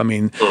about. I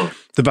mean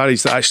the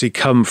values that actually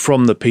come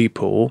from the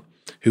people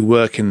who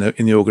work in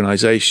the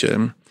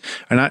organization.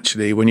 And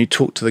actually, when you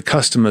talk to the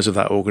customers of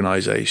that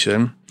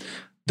organization,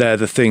 they're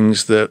the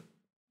things that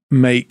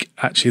make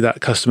actually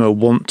that customer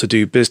want to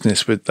do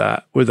business with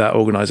that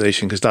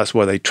organization, because that's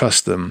why they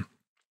trust them.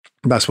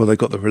 That's why they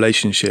got the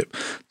relationship.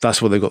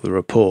 That's why they got the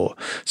rapport.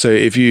 So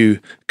if you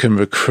can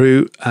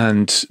recruit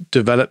and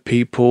develop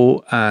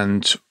people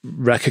and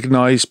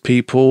recognize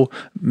people,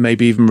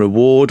 maybe even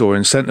reward or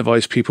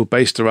incentivize people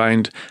based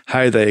around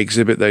how they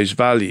exhibit those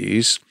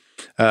values,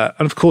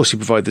 and of course you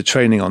provide the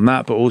training on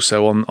that, but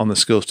also on the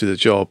skills to do the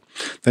job,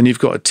 then you've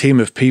got a team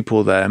of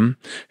people then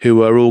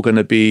who are all going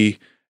to be,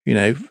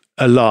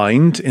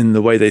 aligned in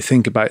the way they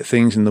think about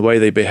things and the way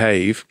they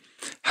behave,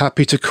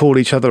 happy to call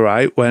each other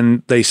out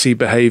when they see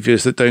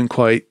behaviors that don't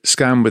quite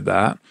scan with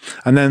that,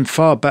 and then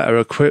far better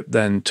equipped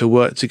then to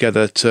work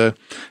together to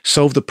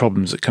solve the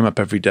problems that come up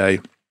every day.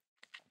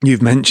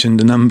 You've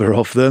mentioned a number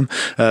of them,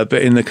 but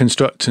in the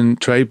construction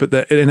trade, but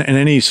in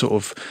any sort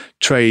of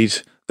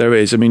trade there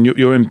is. I mean,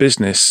 you're in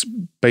business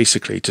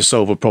basically to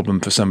solve a problem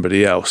for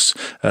somebody else,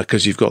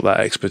 because you've got that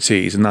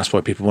expertise, and that's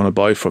why people want to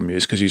buy from you,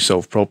 is because you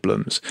solve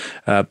problems.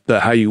 But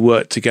how you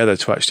work together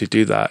to actually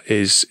do that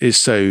is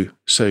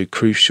so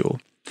crucial.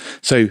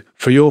 So,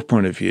 for your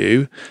point of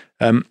view,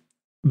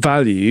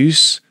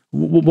 values.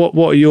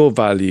 What are your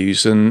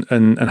values,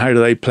 and how do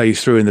they play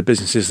through in the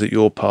businesses that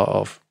you're part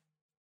of?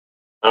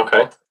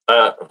 Okay.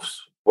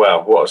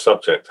 Well, what a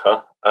subject,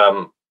 huh?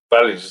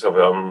 Values is something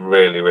I'm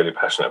really, really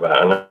passionate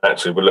about. And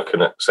actually, we're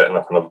looking at setting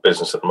up another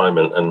business at the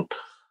moment. And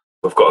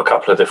we've got a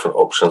couple of different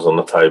options on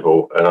the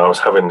table. And I was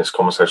having this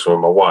conversation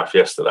with my wife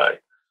yesterday.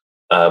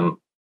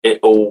 It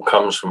all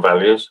comes from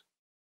values.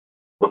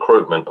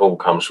 Recruitment all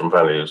comes from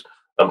values,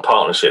 and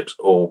partnerships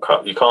you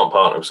can't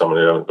partner with someone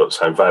who hasn't got the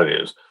same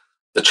values.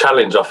 The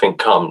challenge, I think,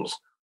 comes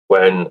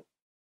when,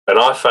 and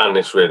I found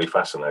this really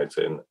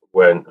fascinating,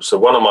 so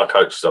one of my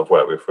coaches I've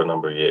worked with for a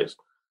number of years,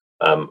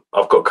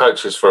 I've got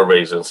coaches for a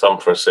reason, some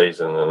for a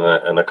season,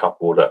 and a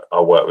couple that I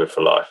work with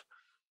for life.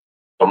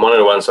 And one of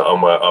the ones that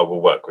I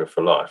will work with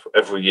for life,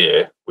 every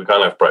year we go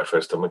and have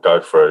breakfast and we go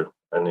through,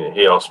 and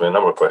he asks me a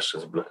number of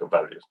questions and look at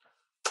values.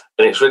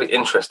 And it's really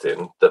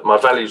interesting that my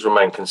values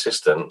remain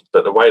consistent,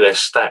 but the way they're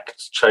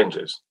stacked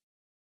changes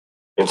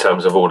in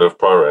terms of order of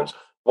priorities.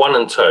 1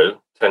 and 2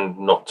 tend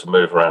not to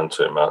move around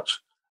too much.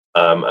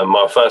 And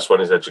my first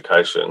one is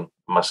education.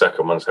 My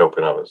second one's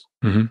helping others.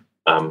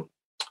 Mm-hmm.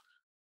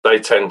 They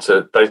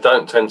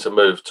don't tend to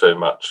move too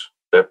much.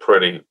 They're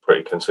pretty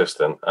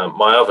consistent.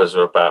 My others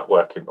are about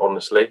working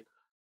honestly,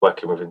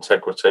 working with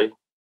integrity,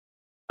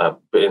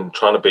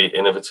 trying to be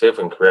innovative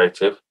and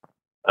creative,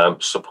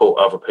 support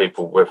other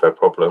people with their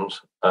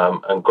problems,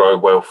 and grow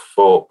wealth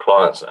for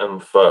clients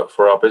and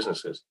for our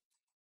businesses.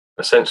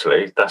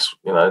 Essentially, that's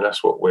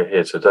what we're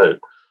here to do.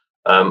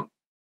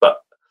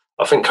 But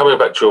I think coming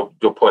back to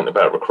your point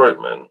about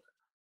recruitment,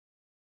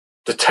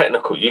 the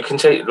technical, you can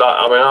teach,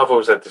 I've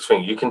always had this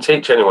thing, you can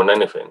teach anyone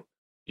anything.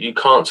 You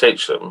can't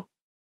teach them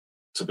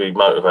to be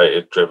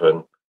motivated,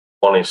 driven,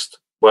 honest,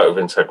 work with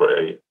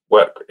integrity,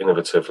 work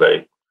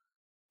innovatively.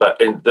 But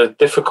the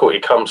difficulty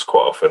comes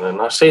quite often,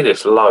 and I see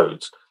this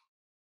loads.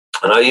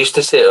 And I used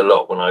to see it a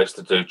lot when I used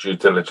to do due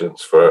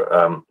diligence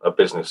for a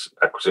business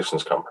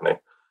acquisitions company.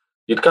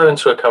 You'd go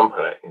into a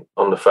company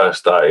on the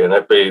first day, and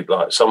there'd be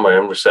like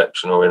somewhere in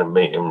reception or in a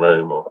meeting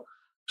room or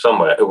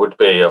somewhere, it would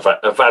be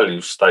a value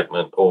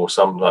statement or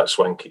some like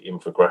swanky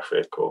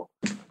infographic.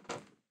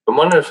 And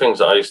one of the things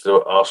that I used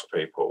to ask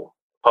people,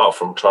 apart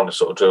from trying to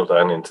sort of drill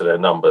down into their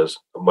numbers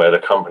and where the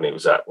company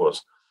was at,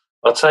 was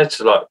I'd say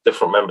to like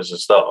different members of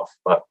staff,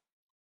 like,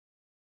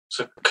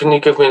 so can you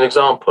give me an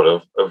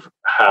example of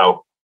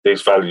how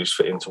these values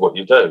fit into what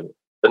you do?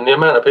 And the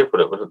amount of people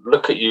that would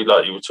look at you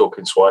like you were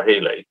talking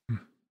Swahili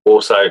or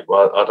say,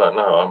 well, I don't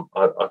know,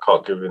 I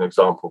can't give you an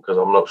example because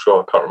I'm not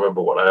sure, I can't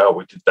remember what they are.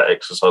 We did that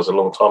exercise a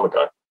long time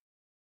ago.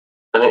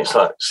 And it's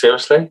like,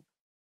 seriously?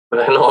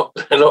 They're not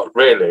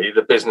really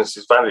the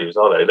business's values,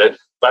 are they? Their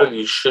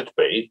values should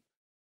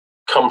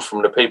come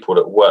from the people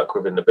that work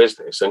within the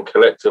business and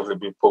collectively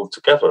be pulled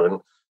together.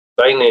 And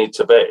they need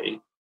to be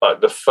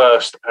like the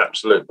first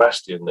absolute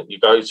bastion that you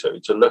go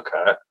to look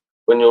at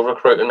when you're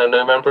recruiting a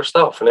new member of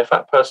staff. And if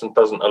that person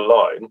doesn't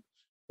align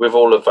with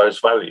all of those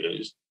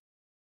values,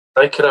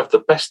 they could have the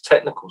best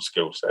technical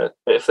skill set,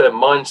 but if their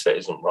mindset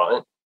isn't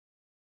right,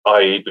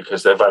 i.e.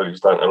 because their values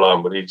don't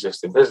align with the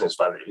existing business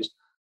values,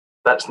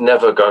 that's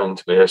never going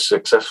to be a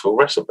successful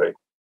recipe.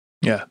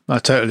 Yeah, I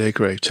totally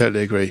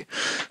agree.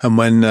 And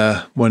when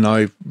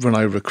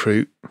I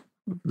recruit,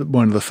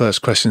 one of the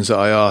first questions that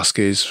I ask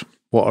is,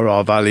 what are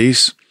our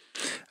values?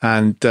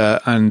 And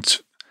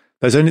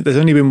there's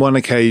only been one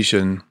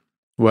occasion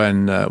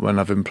when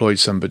I've employed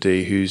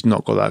somebody who's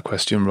not got that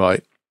question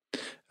right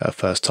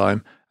first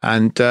time,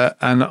 and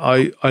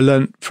I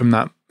learned from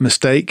that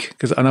mistake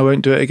and I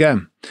won't do it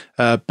again.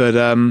 But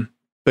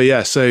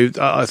yeah, so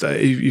I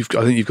think you've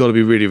got to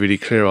be really, really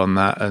clear on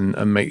that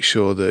and make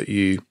sure that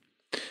you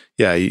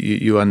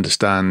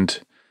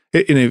understand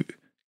it. You know,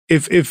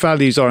 if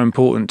values are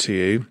important to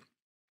you,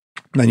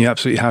 then you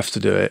absolutely have to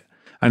do it.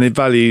 And if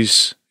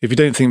you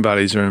don't think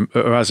values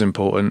are as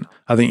important,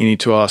 I think you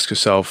need to ask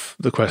yourself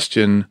the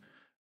question,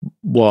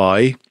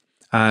 why,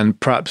 and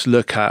perhaps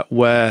look at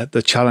where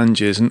the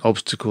challenges and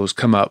obstacles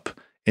come up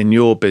in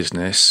your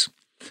business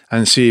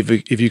and see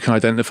if you can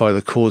identify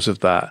the cause of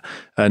that.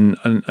 And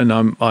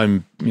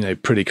I'm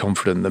pretty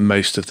confident that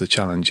most of the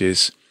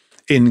challenges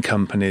in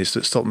companies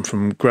that stop them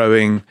from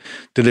growing,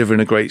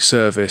 delivering a great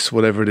service,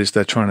 whatever it is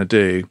they're trying to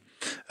do,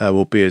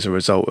 will be as a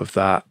result of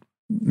that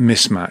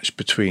mismatch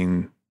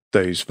between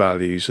those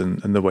values and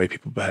the way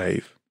people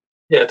behave.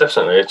 Yeah,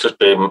 definitely. It's just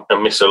been a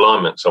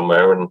misalignment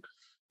somewhere.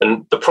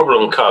 And the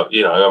problem comes,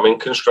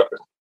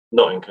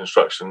 not in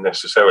construction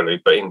necessarily,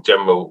 but in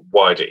general,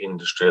 wider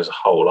industry as a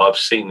whole, I've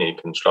seen in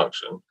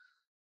construction,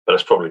 but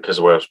that's probably because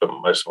of where I've spent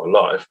most of my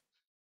life,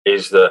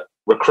 is that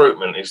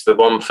recruitment is the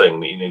one thing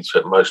that you need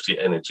to put most of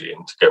your energy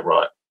in to get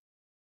right.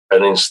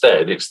 And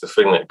instead, it's the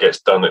thing that gets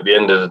done at the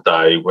end of the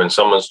day when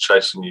someone's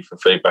chasing you for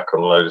feedback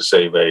on a load of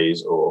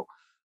CVs, or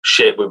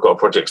shit, we've got a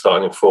project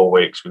starting in 4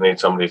 weeks, we need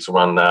somebody to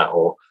run that,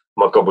 or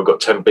my God, we've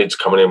got 10 bids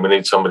coming in, we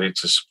need somebody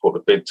to support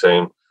the bid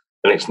team.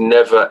 And it's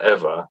never,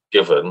 ever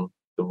given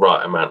the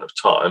right amount of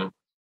time.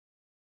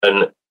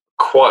 And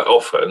quite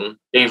often,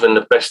 even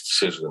the best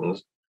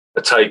decisions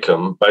are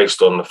taken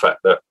based on the fact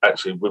that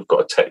actually we've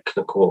got a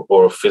technical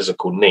or a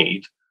physical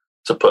need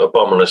to put a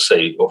bum on a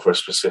seat or for a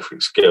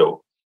specific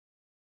skill.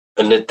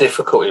 And the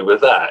difficulty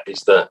with that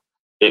is that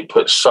it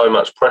puts so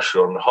much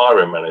pressure on the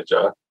hiring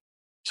manager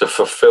to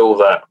fulfill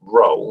that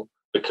role,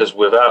 because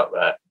without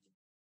that,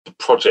 the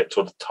project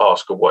or the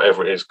task or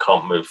whatever it is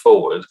can't move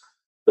forward,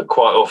 that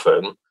quite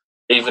often,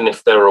 even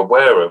if they're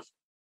aware of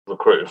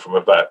recruiting from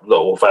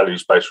or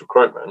values-based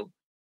recruitment,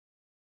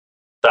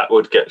 that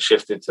would get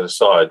shifted to the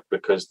side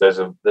because there's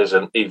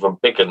an even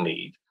bigger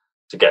need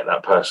to get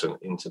that person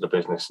into the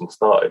business and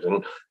started.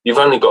 And you've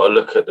only got to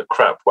look at the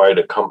crap way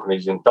that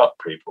companies induct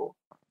people.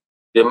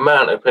 The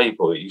amount of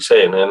people that you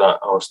see, and they're like,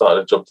 "Oh, I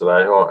started a job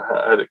today. Oh,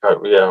 how did it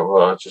go?" Yeah,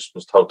 well, I just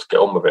was told to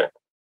get on with it.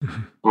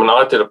 I mean,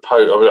 I did a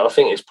post. I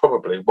think it's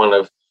probably one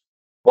of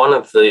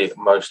the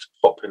most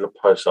popular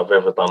posts I've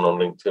ever done on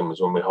LinkedIn was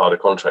when we hired a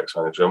contracts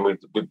manager, and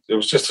it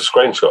was just a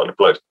screenshot of the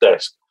bloke's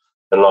desk,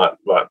 and like,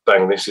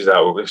 bang, this is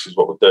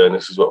what we're doing.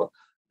 This is what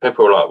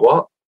people were like.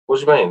 What? What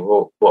do you mean?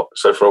 Well, what?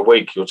 So for a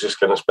week you're just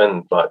going to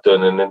spend like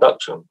doing an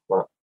induction?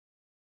 Like,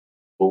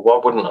 well, why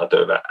wouldn't I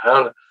do that?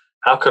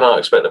 How can I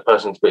expect a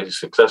person to be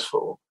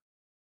successful?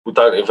 We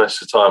don't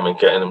invest the time in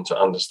getting them to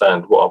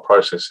understand what our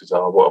processes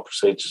are, what our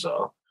procedures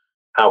are,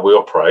 how we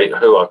operate,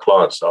 who our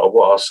clients are,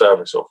 what our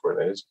service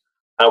offering is,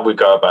 how we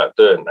go about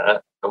doing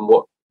that, and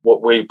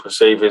what we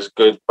perceive as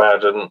good,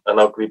 bad, and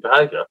ugly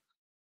behaviour.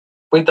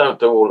 We don't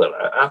do all of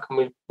that. How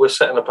can we're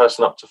setting a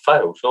person up to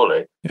fail,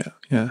 surely.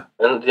 Yeah.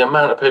 And the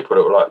amount of people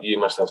that were like, you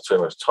must have too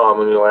much time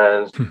on your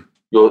hands.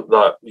 You're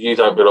like, you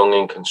don't belong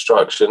in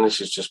construction.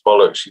 This is just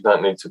bollocks. You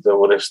don't need to do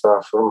all this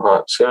stuff. And I'm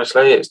like,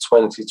 seriously, it's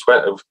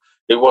 2020.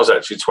 It was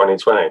actually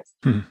 2020.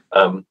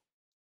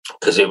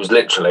 Because it was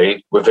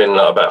literally within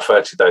like about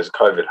 30 days of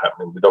COVID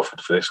happening, we'd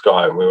offered for this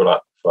guy and we were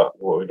like, fuck,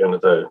 what are we going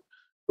to do?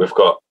 We've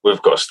got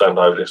to stand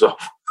over this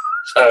off.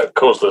 So it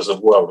caused us a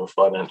world of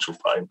financial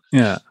pain.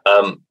 Yeah.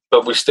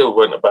 But we still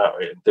went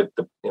about it and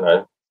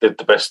did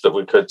the best that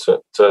we could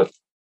to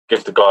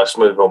give the guy a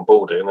smooth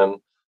onboarding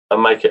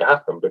and make it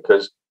happen,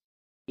 because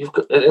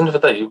at the end of the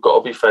day, you've got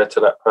to be fair to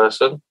that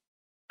person.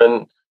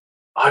 And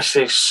I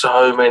see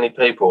so many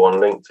people on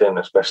LinkedIn,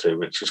 especially,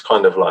 which is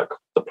kind of like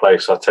the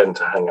place I tend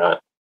to hang out.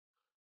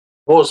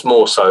 Was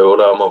more so,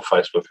 although I'm on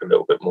Facebook a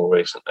little bit more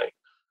recently.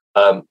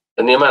 And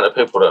the amount of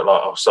people that are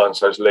like, oh,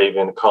 so-and-so's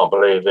leaving, I can't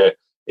believe it.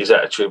 His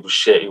attitude was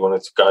shit, he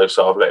wanted to go,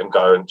 so I've let him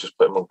go and just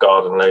put him on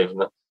garden leave.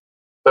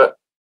 But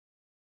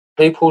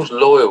people's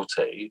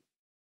loyalty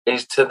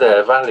is to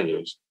their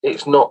values.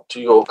 It's not to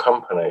your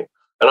company.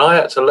 And I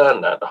had to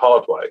learn that the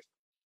hard way.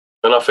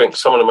 And I think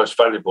some of the most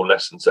valuable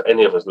lessons that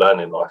any of us learn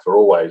in life are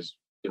always,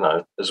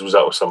 as a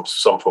result of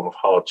some form of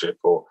hardship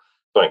or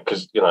something,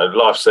 because,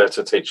 life's there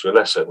to teach you a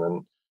lesson.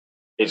 And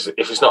if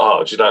it's not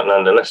hard, you don't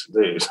learn the lesson,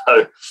 do you?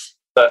 So,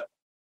 but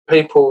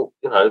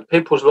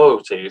people's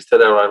loyalty is to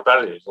their own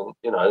values.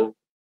 And,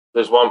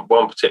 there's one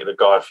particular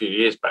guy a few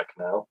years back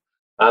now,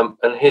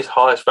 and his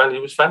highest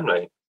value was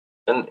family.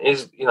 And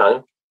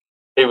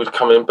he would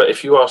come in, but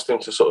if you asked him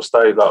to sort of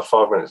stay like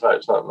 5 minutes late,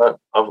 it's like, no,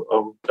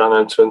 I'm going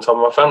home to spend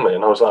time with my family.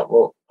 And I was like,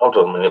 well, hold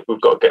on a minute, we've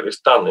got to get this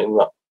done. And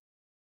like,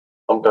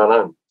 I'm going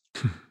home.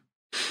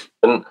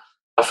 And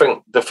I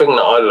think the thing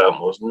that I learned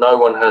was no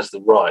one has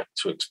the right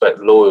to expect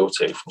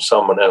loyalty from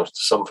someone else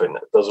to something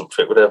that doesn't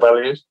fit with their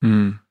values.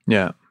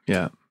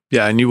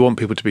 Yeah, and you want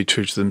people to be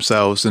true to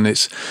themselves, and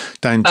it's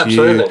down to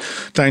Absolutely.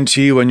 down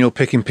to you when you're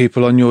picking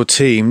people on your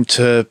team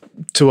to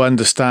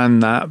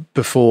understand that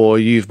before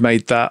you've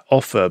made that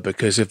offer.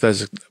 Because if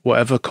there's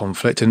whatever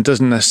conflict, and it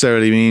doesn't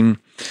necessarily mean,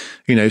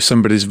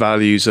 somebody's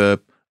values are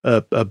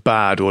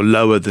bad or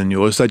lower than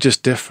yours, they're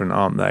just different,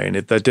 aren't they? And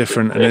if they're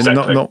different and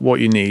Exactly. they're not what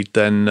you need,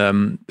 then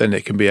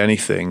it can be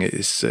anything.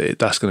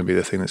 That's going to be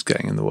the thing that's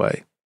getting in the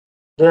way.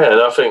 Yeah,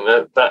 and I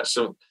think that's.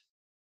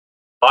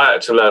 I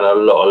had to learn a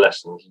lot of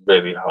lessons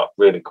really hard,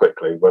 really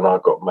quickly when I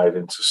got made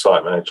into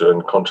site manager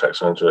and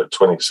contracts manager at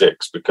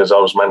 26, because I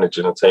was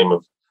managing a team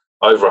of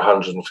over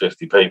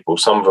 150 people.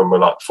 Some of them were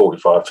like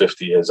 45,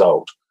 50 years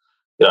old,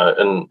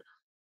 and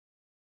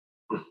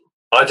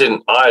I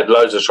had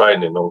loads of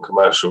training on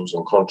commercials,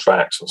 on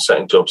contracts, on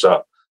setting jobs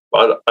up.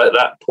 But at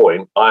that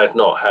point, I had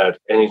not had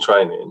any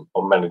training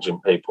on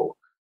managing people.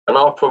 And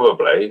I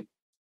probably,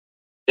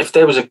 if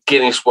there was a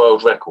Guinness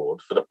World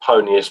Record for the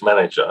poniest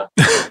manager,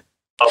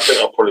 I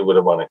think I probably would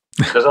have won it,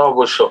 because I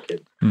was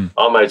shocking.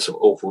 I made some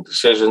awful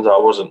decisions. I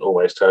wasn't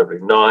always terribly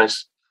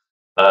nice.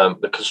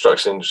 The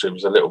construction industry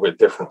was a little bit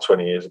different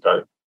 20 years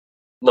ago.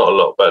 Not a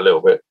lot, but a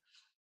little bit.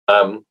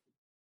 I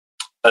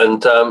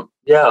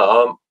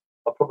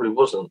probably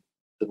wasn't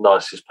the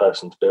nicest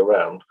person to be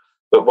around.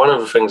 But one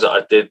of the things that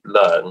I did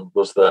learn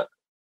was that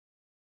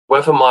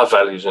whether my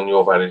values and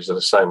your values are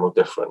the same or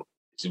different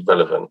is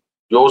irrelevant.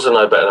 Yours are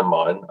no better than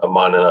mine, and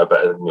mine are no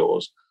better than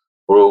yours.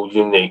 We're all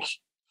unique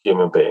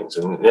human beings,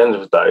 and at the end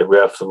of the day, we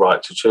have the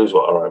right to choose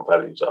what our own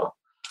values are.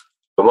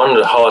 But one of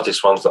the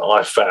hardest ones that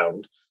I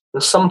found,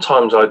 and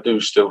sometimes I do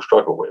still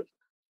struggle with,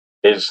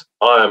 is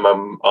I'm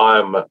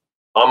either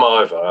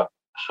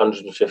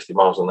 150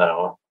 miles an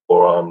hour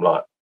or I'm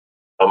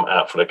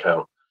out for the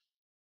count.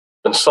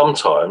 And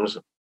sometimes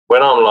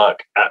when I'm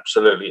like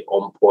absolutely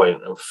on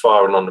point and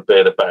firing on the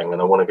beat of bang and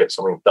I want to get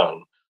something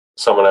done,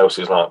 someone else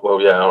is like,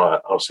 well, yeah, all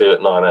right, I'll see you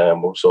at 9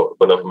 a.m. We'll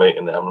have a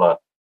meeting there. I'm like,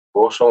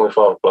 what's wrong with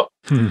 5 o'clock?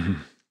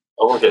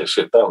 I want to get this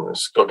shit done.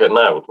 It's got to get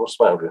nailed. What's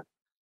the matter with you?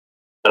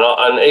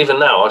 And even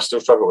now, I still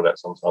struggle with that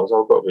sometimes.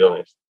 I've got to be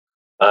honest.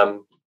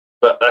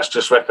 But that's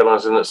just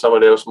recognising that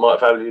somebody else might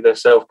value their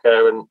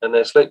self-care and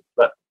their sleep.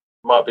 That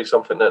might be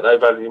something that they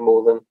value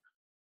more than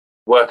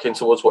working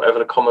towards whatever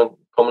the common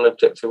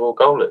objective or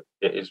goal it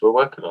is we're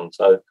working on.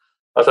 So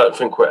I don't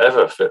think we're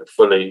ever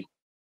fully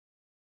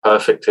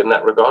perfect in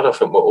that regard. I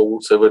think we're all,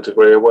 to a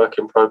degree, a work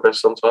in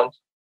progress sometimes.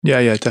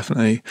 Yeah,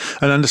 definitely.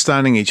 And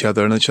understanding each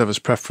other and each other's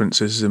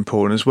preferences is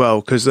important as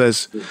well, because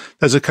there's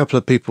a couple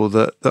of people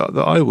that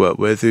I work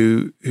with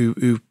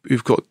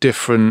who've got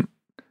different,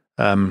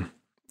 they're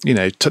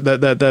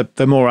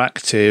more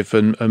active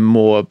and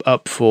more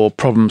up for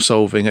problem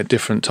solving at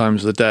different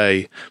times of the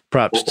day.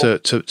 Perhaps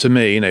to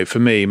me, for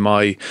me,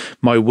 my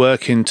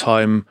working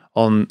time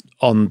on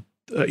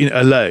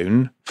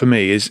alone for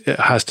me it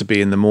has to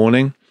be in the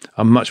morning.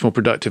 I'm much more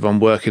productive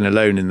on working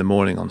alone in the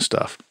morning on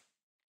stuff.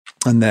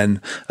 And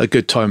then a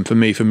good time for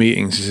me for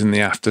meetings is in the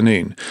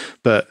afternoon.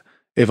 But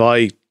if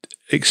I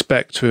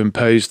expect to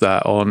impose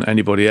that on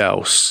anybody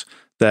else,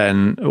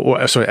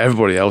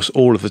 everybody else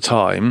all of the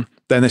time,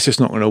 then it's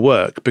just not going to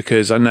work,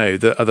 because I know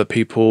that other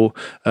people,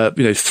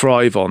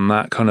 thrive on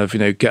that kind of,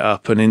 get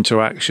up and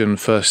interaction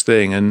first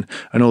thing and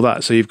all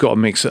that. So you've got to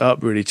mix it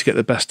up really to get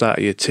the best out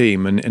of your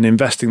team, and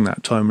investing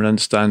that time and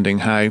understanding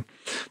how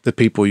the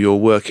people you're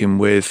working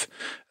with,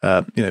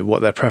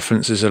 what their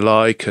preferences are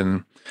like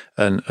and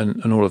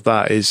all of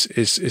that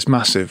is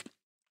massive.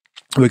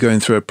 We're going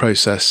through a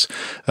process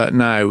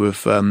now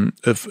of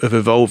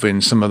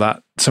evolving some of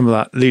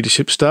that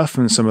leadership stuff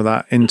and some of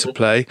that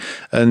interplay,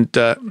 and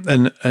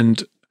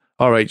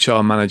our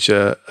HR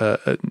manager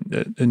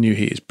at New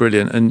Heat is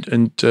brilliant,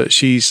 and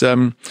she's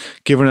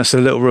given us a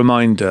little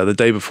reminder the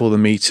day before the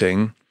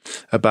meeting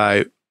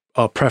about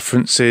our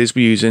preferences.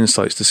 We use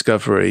Insights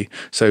Discovery,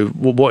 so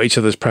what each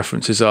other's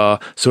preferences are.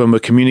 So when we're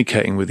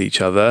communicating with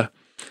each other,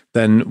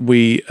 then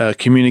we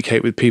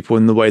communicate with people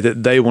in the way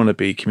that they want to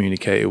be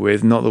communicated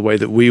with, not the way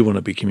that we want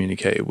to be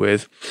communicated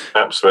with.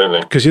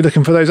 Absolutely. Because you're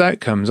looking for those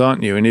outcomes,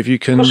 aren't you? And if you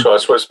can... That's right,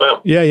 that's what it's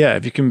about. Yeah.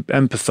 If you can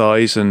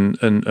empathise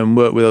and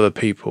work with other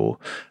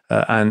people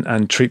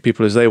and treat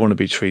people as they want to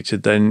be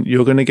treated, then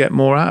you're going to get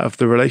more out of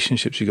the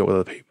relationships you got with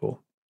other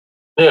people.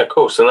 Yeah, of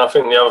course. And I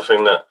think the other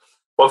thing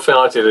one thing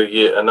I did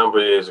a number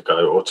of years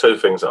ago, or two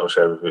things that I'll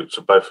share with you, which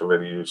are both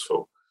really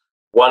useful.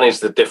 One is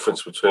the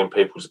difference between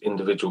people's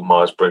individual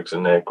Myers-Briggs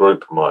and their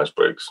group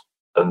Myers-Briggs.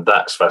 And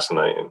that's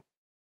fascinating,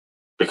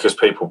 because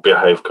people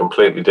behave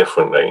completely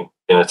differently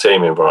in a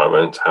team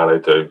environment, how they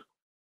do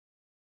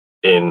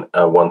in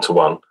a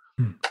one-to-one.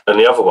 And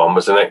the other one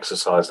was an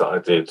exercise that I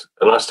did,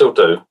 and I still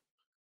do,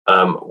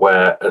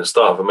 where at the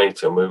start of a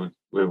meeting,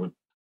 we would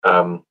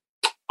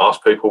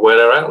ask people where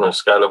they're at on a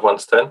scale of 1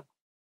 to 10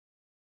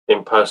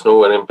 in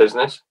personal and in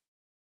business.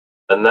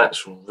 And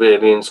that's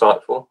really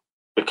insightful,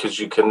 because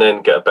you can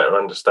then get a better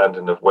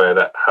understanding of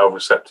how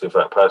receptive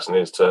that person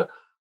is to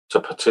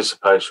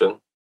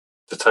participation,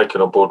 to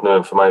taking on board new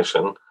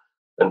information,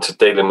 and to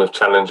dealing with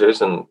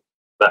challenges and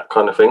that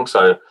kind of thing.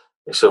 So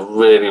it's a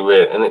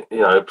really, and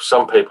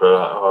some people are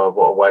like, oh,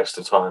 what a waste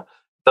of time. It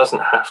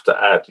doesn't have to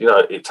add,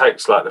 it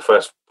takes like the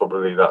first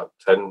probably like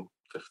 10,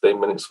 15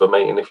 minutes of a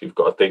meeting if you've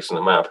got a decent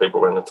amount of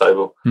people around the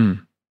table.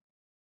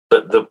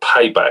 But the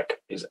payback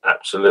is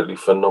absolutely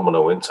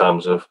phenomenal in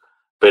terms of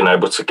being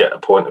able to get a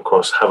point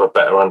across, have a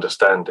better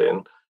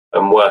understanding,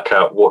 and work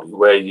out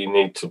where you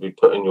need to be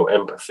putting your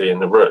empathy in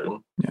the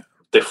room,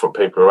 different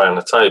people around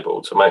the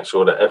table, to make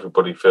sure that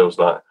everybody feels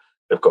like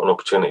they've got an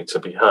opportunity to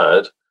be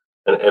heard,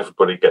 and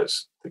everybody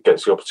gets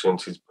the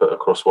opportunity to put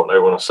across what they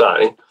want to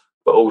say,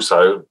 but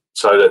also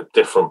so that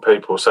different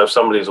people, so if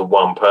somebody's a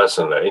one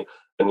personally,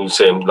 and you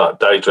see them like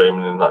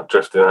daydreaming and like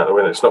drifting out the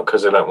window, it's not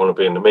because they don't want to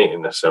be in the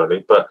meeting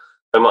necessarily, but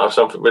they might have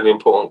something really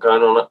important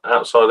going on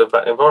outside of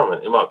that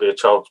environment. It might be a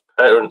child's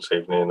parents'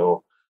 evening,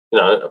 or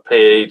a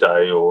PE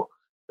day, or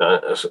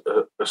a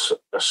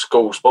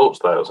school sports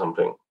day or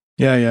something.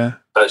 Yeah.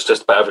 It's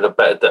just about having a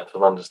better depth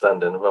of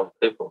understanding of other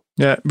people.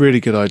 Yeah, really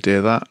good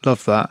idea.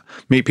 Love that.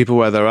 Meet people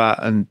where they're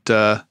at, and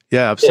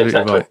absolutely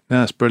exactly. Right. Yeah,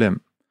 that's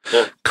brilliant.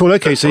 Yeah, cool.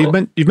 Okay, definitely.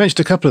 So you've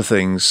mentioned a couple of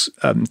things.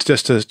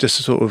 Just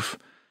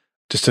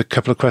a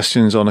couple of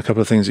questions on a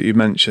couple of things that you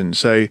mentioned.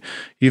 So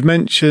you've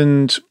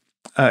mentioned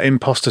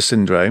imposter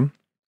syndrome,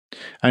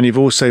 and you've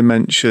also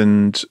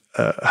mentioned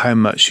how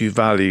much you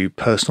value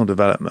personal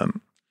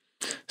development.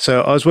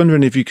 So I was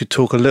wondering if you could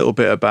talk a little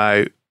bit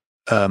about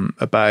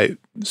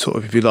sort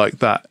of, if you like,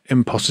 that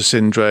imposter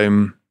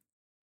syndrome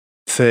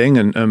thing,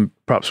 and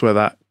perhaps where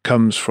that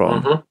comes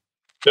from,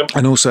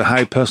 and also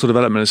how personal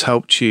development has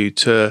helped you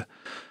to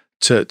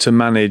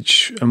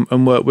manage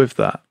and work with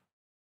that.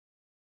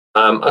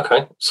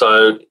 Okay,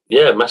 so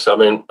I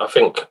mean, I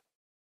think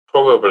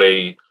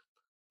probably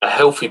a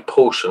healthy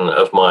portion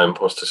of my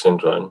imposter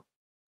syndrome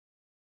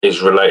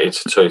is related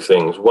to two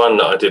things. One,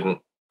 that I didn't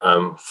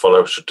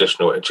follow a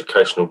traditional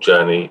educational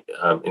journey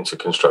into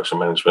construction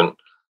management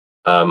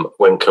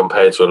when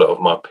compared to a lot of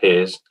my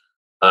peers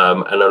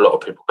and a lot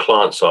of people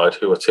client side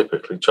who are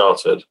typically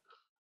chartered,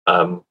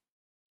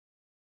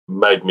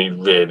 made me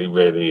really,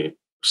 really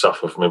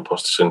suffer from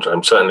imposter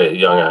syndrome, certainly at a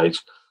young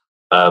age.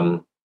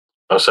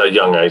 I say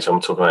young age,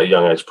 I'm talking about a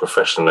young age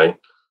professionally.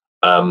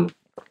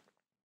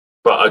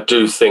 But I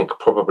do think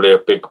probably a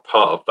big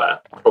part of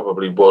that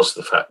probably was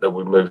the fact that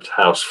we moved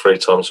house 3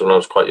 times when I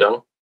was quite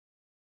young.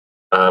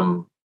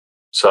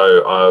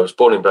 So I was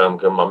born in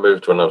Birmingham. I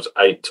moved when I was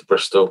 8 to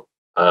Bristol,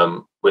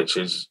 which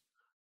is,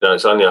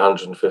 it's only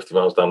 150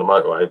 miles down the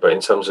motorway. But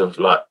in terms of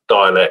like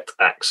dialect,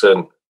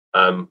 accent,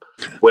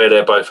 where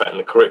they're both at in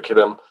the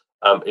curriculum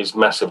is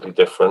massively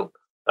different.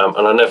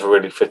 And I never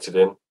really fitted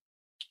in.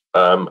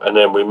 And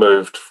then we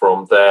moved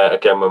from there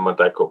again when my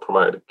dad got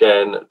promoted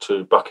again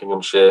to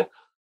Buckinghamshire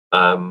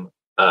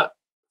at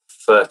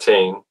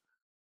 13,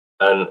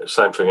 and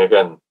same thing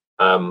again.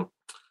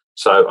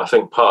 So I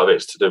think part of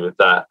it's to do with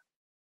that,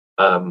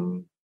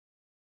 and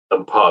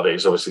part of it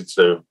is obviously to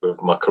do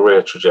with my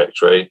career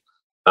trajectory.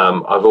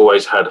 I've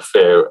always had a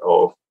fear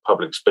of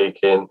public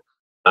speaking.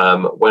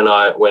 When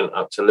I went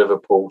up to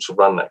Liverpool to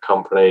run that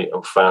company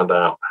and found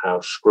out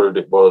how screwed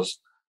it was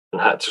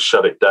and had to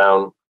shut it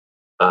down,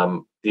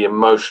 the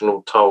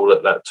emotional toll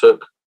that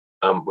took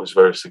was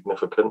very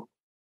significant.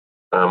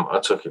 I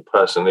took it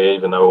personally,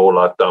 even though all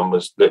I'd done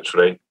was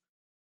literally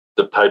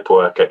the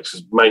paperwork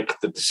exercise, make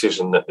the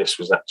decision that this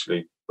was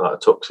actually like a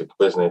toxic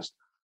business,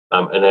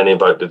 and then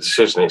invoke the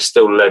decision. It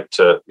still led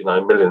to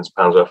millions of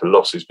pounds worth of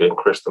losses being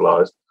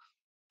crystallised.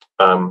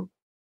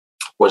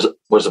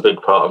 Was a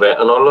big part of it,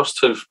 and I lost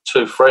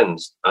two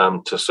friends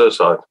to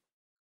suicide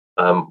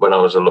when I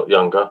was a lot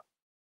younger,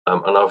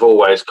 and I've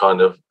always kind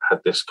of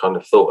had this kind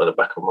of thought at the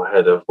back of my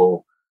head of,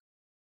 well,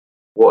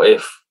 what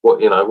if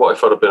I'd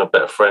have been a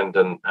better friend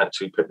and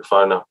actually picked the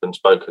phone up and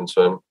spoken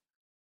to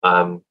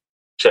them,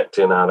 checked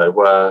in how they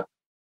were.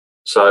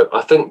 So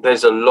I think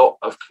there's a lot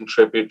of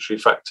contributory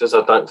factors.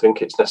 I don't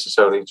think it's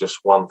necessarily just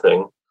one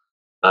thing.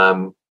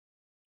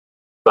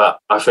 But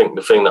I think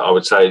the thing that I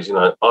would say is,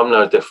 I'm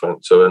no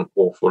different to an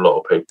awful lot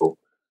of people.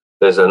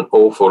 There's an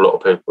awful lot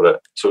of people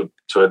that, to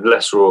a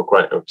lesser or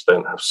greater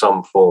extent, have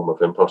some form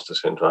of imposter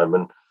syndrome.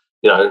 And,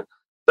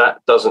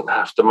 that doesn't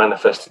have to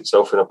manifest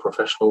itself in a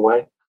professional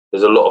way.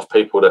 There's a lot of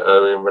people that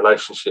are in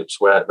relationships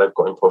where they've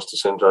got imposter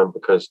syndrome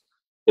because,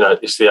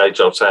 it's the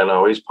age-old saying,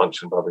 oh, he's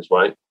punching above his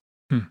weight.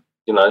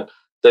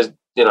 There's,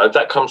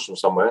 that comes from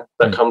somewhere.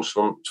 That comes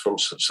from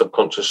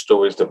subconscious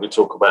stories that we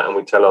talk about and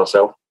we tell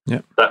ourselves.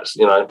 Yeah. That's,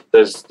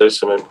 there's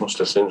some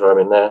imposter syndrome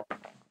in there.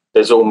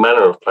 There's all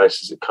manner of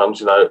places it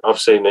comes. I've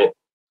seen it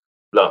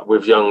like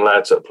with young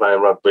lads that are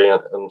playing rugby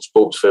and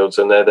sports fields,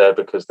 and they're there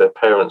because their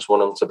parents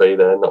want them to be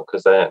there, not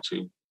because they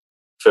actually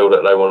feel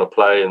that they want to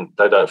play, and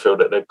they don't feel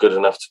that they're good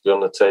enough to be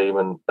on the team,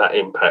 and that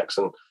impacts,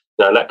 and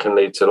that can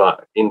lead to like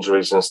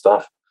injuries and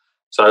stuff.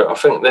 So I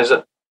think there's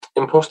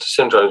imposter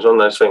syndrome is one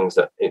of those things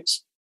that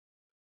it's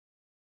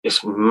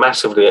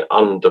massively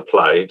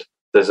underplayed.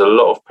 There's a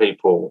lot of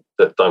people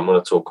that don't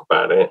want to talk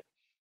about it.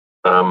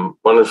 One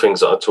of the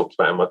things that I talked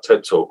about in my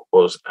TED talk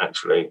was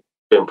actually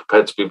being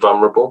prepared to be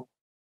vulnerable,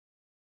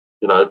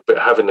 but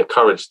having the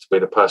courage to be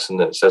the person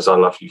that says, I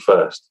love you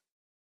first.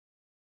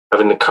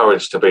 Having the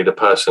courage to be the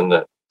person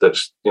that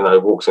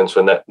walks into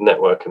a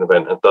networking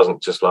event and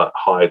doesn't just like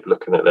hide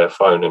looking at their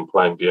phone in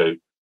plain view.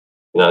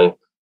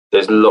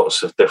 There's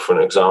lots of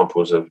different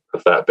examples of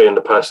that. Being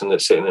the person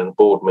that's sitting in a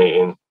board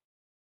meeting,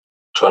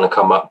 trying to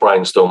come up,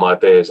 brainstorm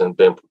ideas, and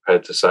being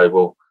prepared to say,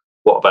 well,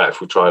 what about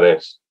if we try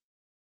this?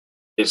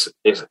 It's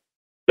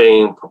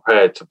being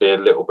prepared to be a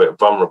little bit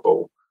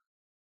vulnerable.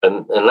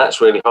 And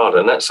that's really hard.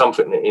 And that's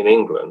something that in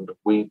England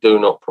we do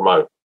not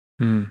promote.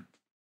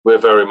 We're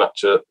very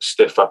much a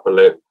stiff upper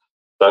lip,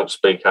 don't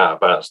speak out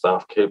about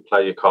stuff,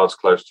 play your cards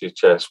close to your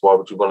chest. Why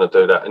would you want to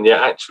do that? And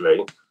yet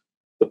actually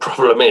the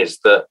problem is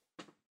that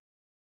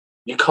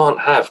you can't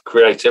have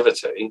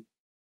creativity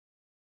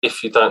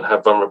if you don't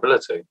have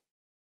vulnerability.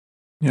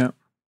 Yeah.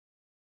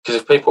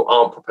 Because if people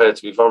aren't prepared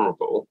to be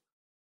vulnerable,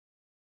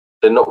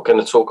 they're not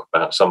going to talk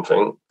about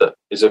something that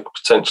is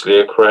potentially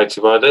a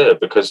creative idea,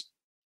 because,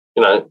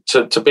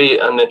 to be,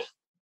 and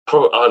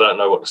I don't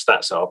know what the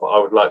stats are, but I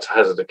would like to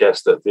hazard a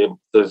guess that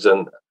there's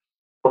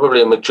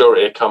probably a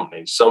majority of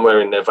companies, somewhere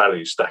in their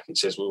value stack, it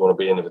says we want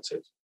to be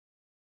innovative.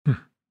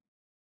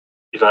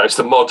 It's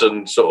the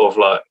modern sort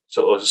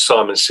of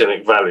Simon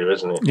Sinek value,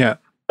 isn't it? Yeah.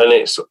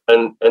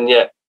 And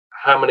yet,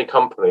 how many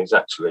companies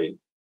actually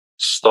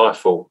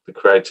stifle the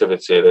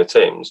creativity of their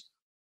teams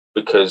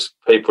because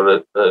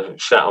people are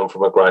shouting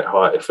from a great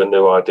height if a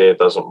new idea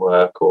doesn't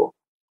work, or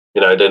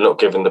they're not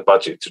given the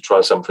budget to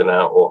try something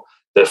out, or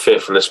they're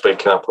fearful of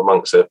speaking up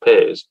amongst their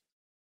peers,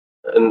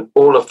 and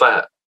all of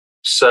that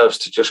serves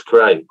to just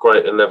create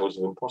greater levels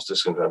of imposter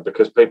syndrome,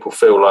 because people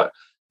feel like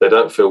they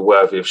don't feel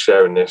worthy of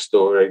sharing their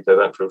story, they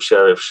don't feel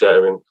worthy of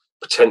sharing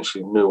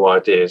potentially new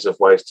ideas of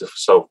ways to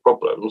solve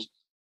problems,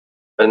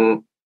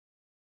 and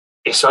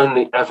it's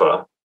only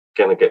ever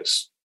going to get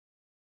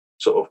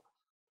sort of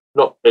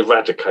not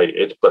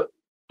eradicated, but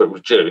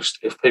reduced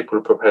if people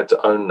are prepared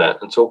to own that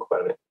and talk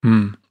about it.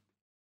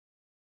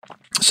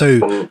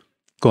 So,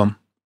 go on.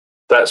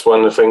 That's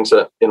one of the things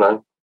that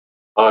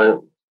I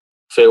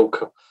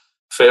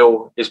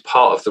feel is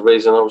part of the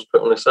reason I was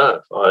put on this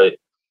earth.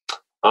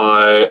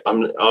 I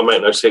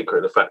make no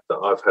secret of the fact that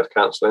I've had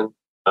counselling.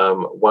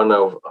 One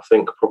of, I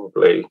think,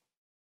 probably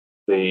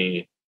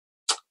the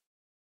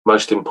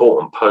most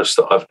important posts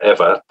that I've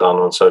ever done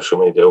on social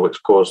media,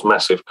 which caused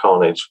massive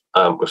carnage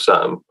with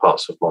certain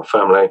parts of my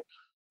family.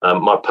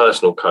 My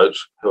personal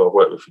coach, who I've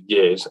worked with for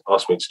years,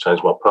 asked me to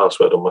change my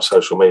password on my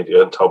social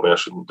media and told me I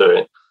shouldn't do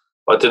it.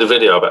 But I did a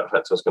video about the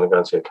fact I was going to go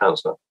and see a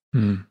counsellor.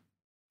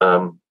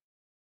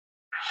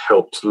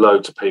 Helped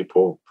loads of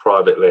people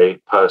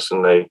privately,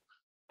 personally,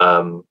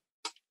 and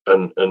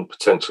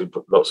potentially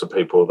lots of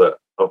people that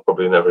I've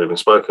probably never even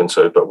spoken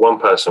to. But one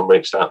person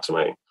reached out to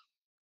me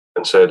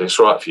and said, "It's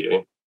right for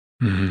you.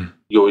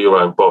 You're your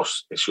own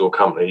boss. It's your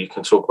company. You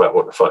can talk about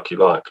what the fuck you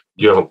like.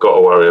 You haven't got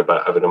to worry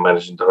about having a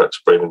managing director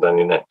breathing down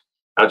your neck."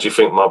 How do you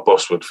think my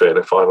boss would feel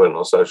if I went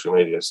on social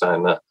media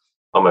saying that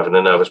I'm having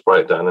a nervous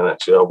breakdown and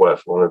actually I work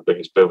for one of the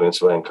biggest building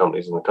surveying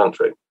companies in the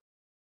country?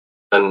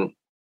 And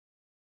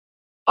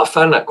I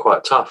found that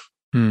quite tough.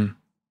 And,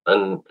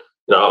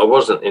 I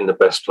wasn't in the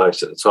best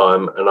place at the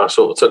time. And I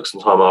sort of took some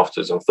time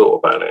afterwards and thought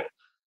about it.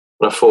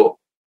 And I thought,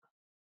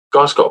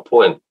 guy's got a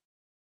point.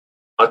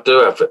 I do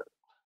have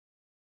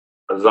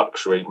a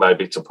luxury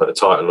maybe to put a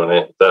title on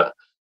it that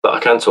I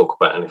can talk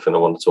about anything I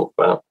want to talk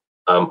about.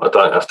 I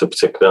don't have to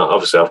particularly,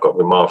 obviously I've got to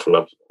be mindful,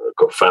 I've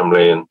got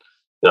family, and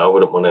I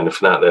wouldn't want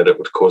anything out there that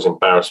would cause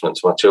embarrassment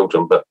to my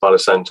children. But by the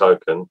same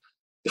token,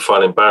 you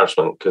find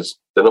embarrassment because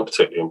they're not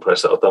particularly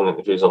impressed that I've done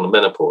interviews on the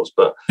menopause.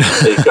 But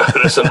there you go,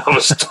 that's another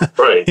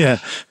story. Yeah.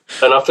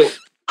 And I think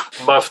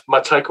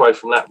my takeaway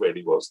from that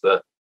really was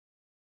that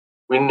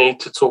we need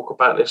to talk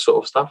about this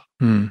sort of stuff.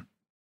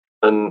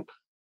 And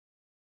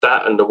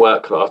that and the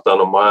work that I've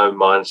done on my own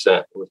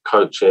mindset with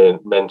coaching,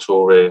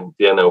 mentoring,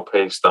 the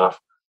NLP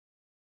stuff,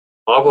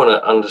 I want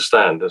to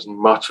understand as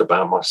much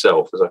about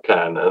myself as I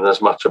can and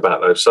as much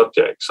about those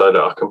subjects so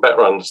that I can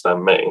better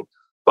understand me,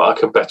 but I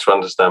can better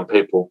understand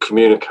people,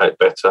 communicate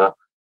better,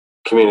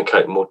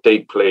 communicate more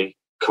deeply,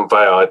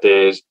 convey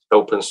ideas,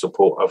 help and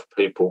support other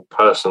people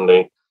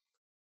personally,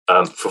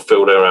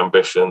 fulfill their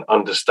ambition,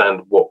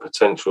 understand what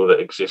potential that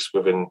exists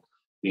within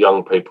the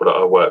young people that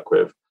I work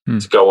with,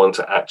 to go on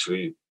to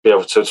actually be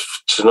able to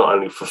not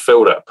only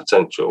fulfill that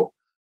potential,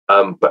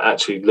 but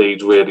actually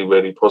lead really,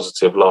 really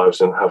positive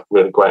lives and have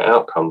really great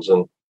outcomes.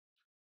 And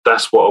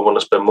that's what I want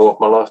to spend more of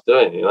my life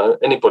doing.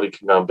 Anybody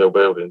can go and build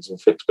buildings and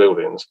fix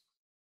buildings.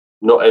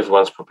 Not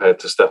everyone's prepared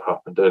to step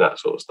up and do that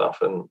sort of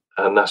stuff. And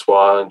that's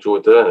why I enjoy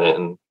doing it.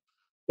 And,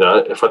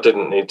 if I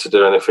didn't need to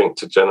do anything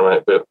to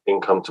generate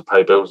income to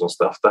pay bills and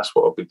stuff, that's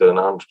what I'll be doing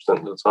 100%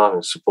 of the time,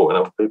 is supporting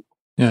other people.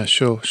 Yeah,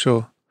 sure.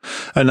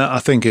 And I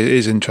think it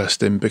is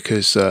interesting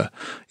because, I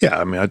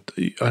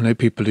know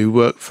people who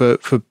work for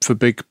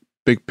big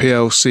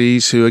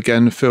PLCs who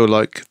again feel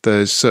like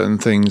there's certain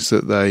things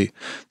that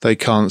they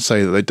can't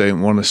say that they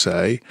don't want to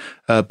say,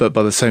 but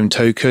by the same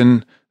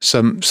token,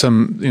 some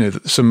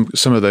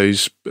of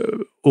those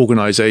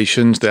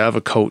organisations, they have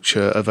a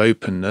culture of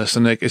openness,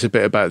 and it's a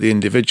bit about the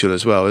individual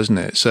as well, isn't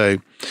it? So,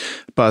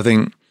 but I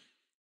think,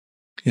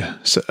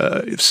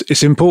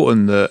 it's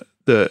important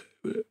that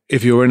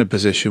if you're in a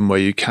position where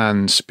you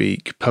can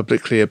speak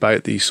publicly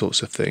about these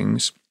sorts of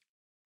things,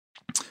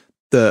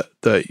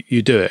 that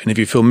you do it. And if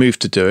you feel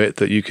moved to do it,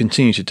 that you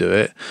continue to do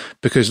it,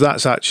 because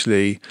that's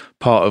actually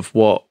part of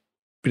what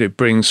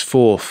brings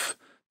forth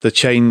the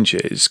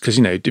changes. Because,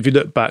 if you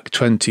look back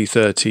 20,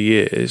 30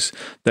 years,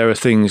 there are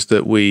things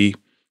that we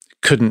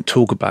couldn't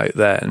talk about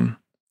then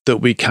that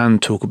we can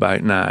talk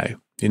about now.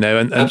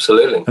 And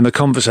absolutely, and the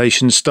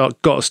conversation's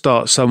got to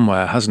start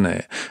somewhere, hasn't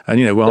it?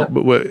 And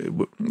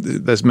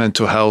there's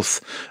Mental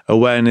Health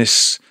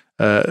Awareness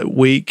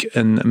Week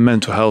and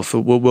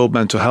World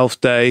Mental Health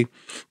Day.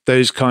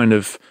 Those kind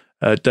of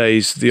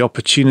days, the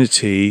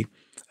opportunity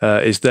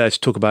is there to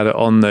talk about it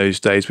on those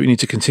days. But we need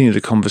to continue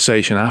the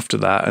conversation after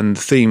that. And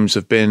the themes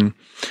have been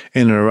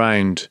in and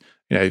around,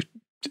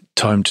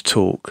 time to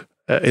talk,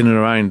 in and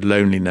around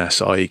loneliness,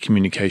 i.e.,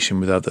 communication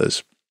with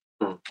others.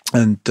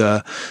 And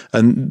the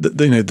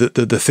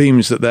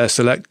themes that they're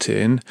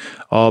selecting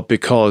are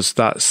because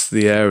that's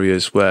the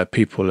areas where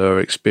people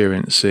are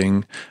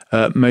experiencing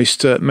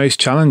most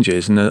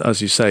challenges. And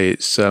as you say,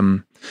 it's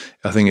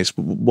I think it's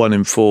 1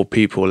 in 4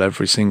 people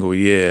every single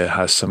year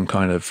has some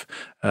kind of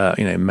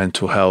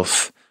mental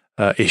health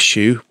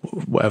issue,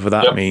 whatever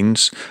that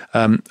means,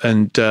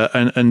 and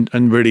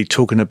really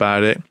talking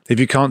about it. If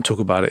you can't talk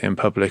about it in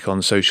public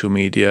on social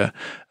media,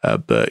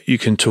 but you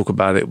can talk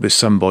about it with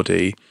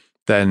somebody,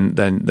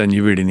 then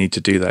you really need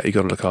to do that. You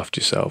got to look after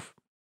yourself.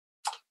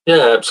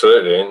 Yeah,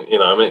 absolutely.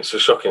 And it's a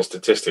shocking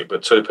statistic,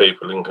 but 2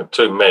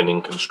 men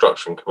in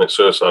construction commit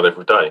suicide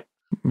every day.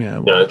 Yeah,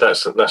 well,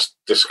 that's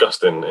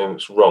disgusting and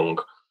it's wrong.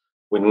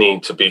 We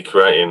need to be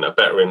creating a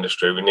better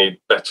industry. We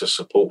need better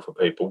support for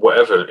people,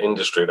 whatever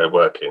industry they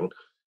work in.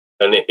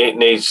 And it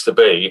needs to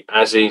be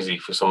as easy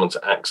for someone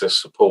to access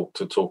support,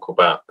 to talk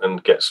about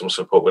and get some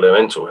support with their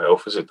mental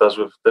health as it does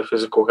with their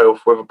physical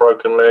health, with a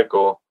broken leg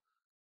or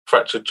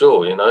fractured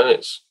jaw.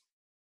 It's,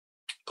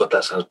 God,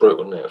 that sounds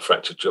brutal, isn't it? A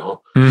fractured jaw.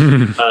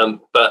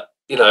 But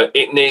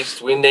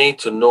we need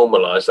to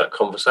normalise that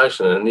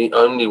conversation, and the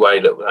only way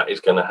that is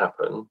going to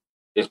happen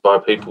is by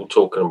people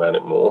talking about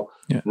it more,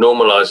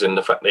 normalising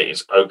the fact that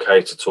it's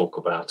okay to talk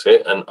about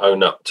it and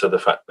own up to the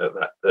fact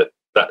that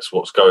that's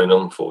what's going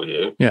on for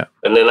you,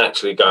 and then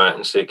actually go out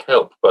and seek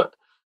help. But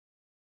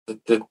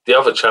the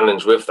other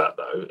challenge with that,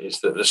 though,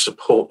 is that the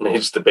support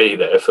needs to be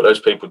there for those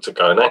people to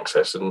go and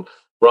access. And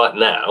right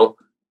now,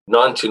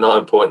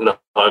 99.9%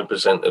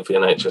 of the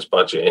NHS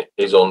budget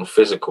is on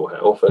physical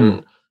health,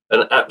 and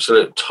an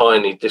absolute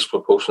tiny,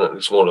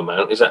 disproportionately small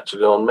amount is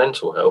actually on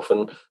mental health,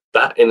 and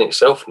that in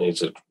itself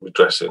needs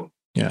addressing.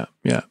 Yeah,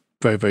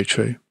 very, very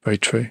true, very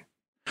true.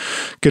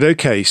 Good.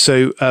 Okay,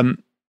 so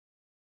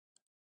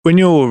when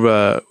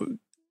you're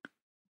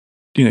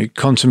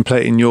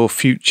contemplating your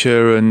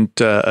future and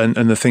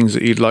the things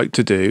that you'd like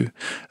to do,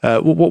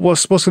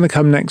 what's going to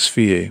come next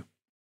for you?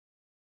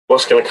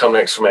 What's going to come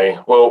next for me?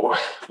 Well,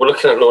 we're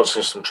looking at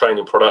launching some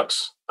training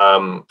products.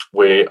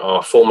 We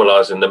are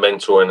formalising the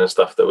mentoring and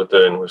stuff that we're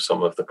doing with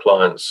some of the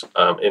clients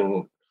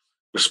in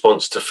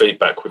response to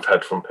feedback we've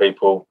had from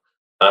people.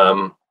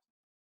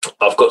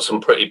 I've got some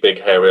pretty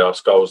big,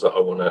 hairy-ass goals that I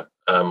want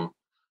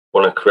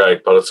to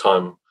create by the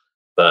time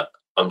that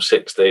I'm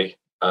 60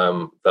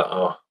 that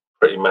are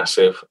pretty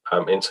massive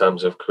in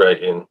terms of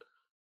creating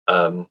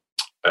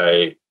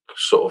a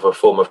sort of a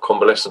form of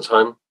convalescence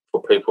home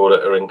for people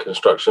that are in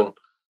construction,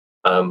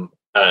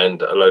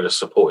 and a load of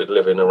supported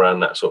living around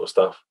that sort of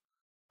stuff.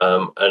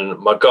 And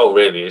my goal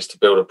really is to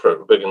build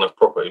a big enough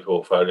property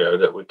portfolio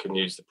that we can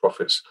use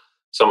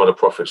some of the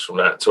profits from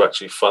that to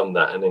actually fund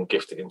that and then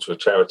gift it into a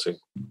charity.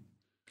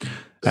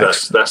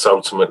 That's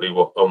ultimately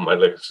what I want my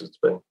legacy to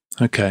be.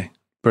 Okay.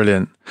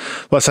 Brilliant.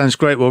 Well, that sounds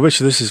great. Well,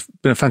 Richard, this has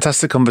been a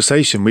fantastic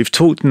conversation. We've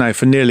talked now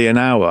for nearly an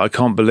hour. I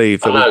can't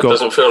believe that it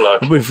doesn't feel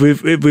like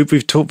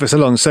we've talked for so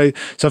long. So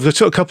I've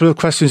got a couple of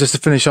questions just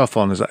to finish off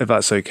on, if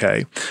that's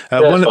okay.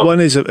 One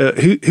is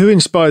who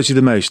inspires you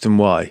the most and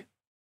why?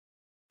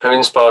 Who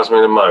inspires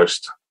me the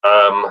most?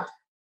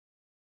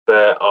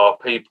 There are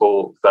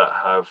people that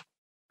have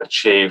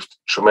achieved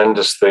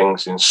tremendous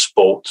things in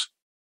sport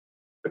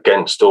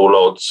against all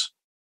odds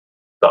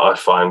that I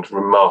find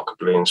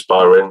remarkably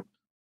inspiring.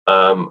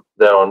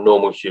 There are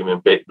normal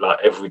human like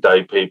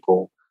everyday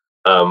people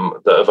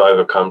that have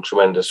overcome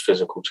tremendous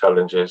physical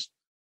challenges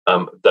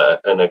that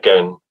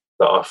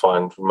I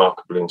find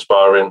remarkably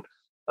inspiring.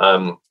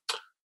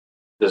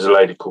 There's a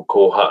lady called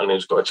Cor Hutton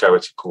who's got a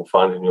charity called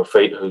Finding Your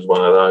Feet, who's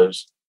one of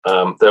those.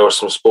 There are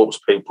some sports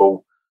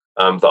people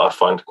that I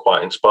find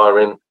quite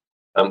inspiring.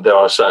 There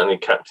are certainly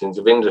captains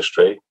of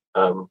industry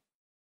that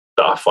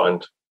I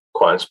find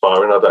quite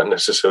inspiring. I don't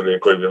necessarily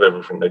agree with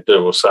everything they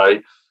do or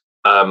say.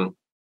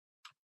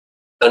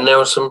 And there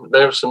are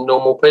some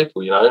normal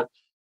people,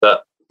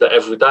 that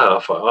every day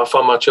I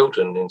find my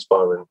children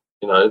inspiring.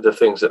 The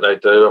things that they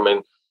do. I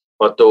mean,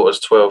 my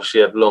daughter's 12. She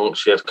had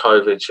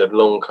COVID. She had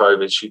long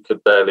COVID. She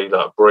could barely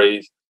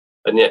breathe,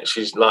 and yet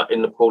she's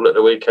in the pool at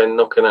the weekend,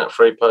 knocking out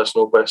 3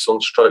 personal bests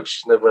on strokes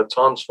she's never had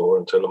times for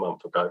until a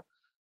month ago.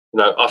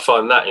 I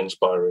find that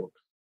inspiring.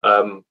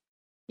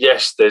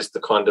 Yes, there's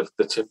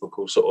the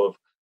typical sort of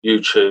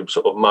YouTube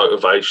sort of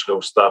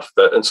motivational stuff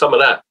and some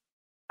of that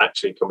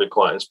actually can be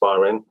quite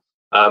inspiring.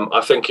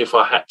 I think if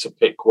I had to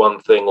pick one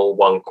thing or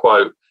one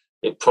quote,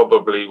 it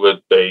probably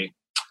would be,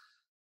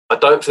 I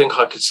don't think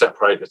I could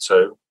separate the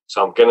two,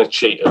 so I'm going to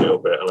cheat a little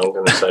bit and I'm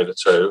going to say the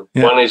two.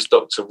 Yeah. One is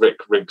Dr. Rick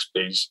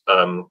Rigsby's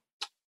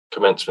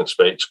commencement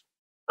speech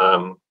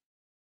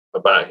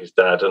about his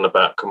dad and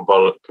about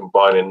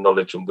combining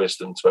knowledge and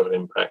wisdom to have an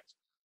impact.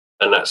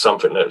 And that's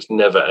something that's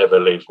never, ever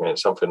leaves me.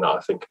 It's something that I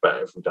think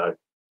about every day.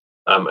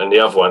 And the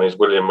other one is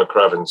William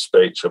McRaven's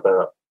speech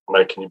about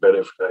making your bed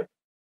every day.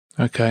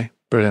 Okay,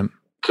 brilliant.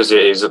 Because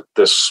it is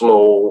the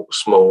small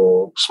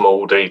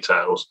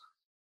details.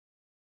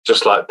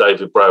 Just like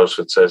David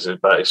Brailsford says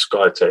about his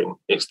Sky team,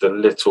 it's the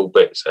little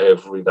bits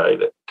every day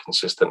that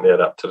consistently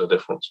add up to the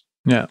difference.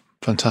 Yeah,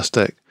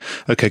 fantastic.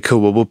 Okay,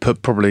 cool. Well, we'll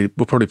probably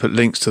put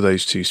links to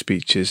those 2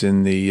 speeches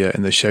in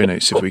the show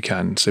notes if we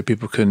can, so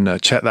people can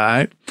check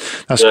that out.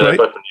 That's great.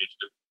 Both on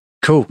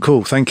YouTube.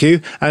 Cool. Thank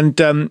you. And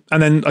then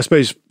I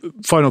suppose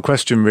final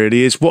question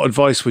really is, what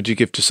advice would you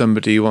give to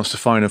somebody who wants to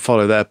find and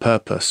follow their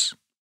purpose?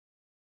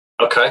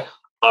 Okay,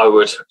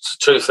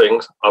 2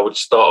 things. I would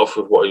start off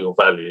with what are your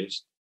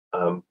values,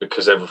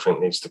 because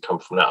everything needs to come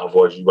from that.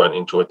 Otherwise, you won't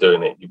enjoy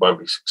doing it. You won't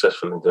be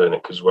successful in doing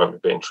it because you won't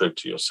be being true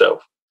to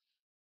yourself.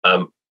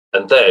 And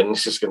then,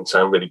 this is going to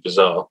sound really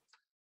bizarre,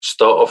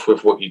 start off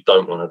with what you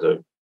don't want to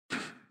do,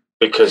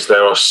 because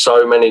there are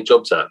so many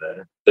jobs out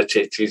there that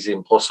it is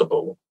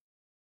impossible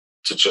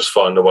to just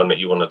find the one that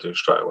you want to do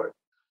straight away.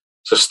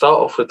 So start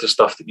off with the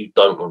stuff that you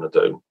don't want to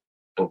do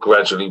and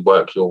gradually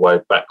work your way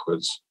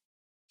backwards.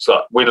 So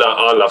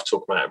I love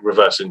talking about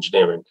reverse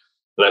engineering.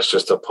 And that's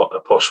just a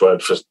posh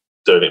word for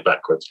doing it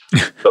backwards,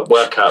 but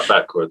work out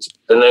backwards.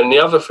 And then the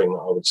other thing that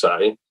I would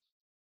say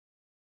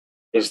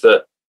is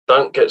that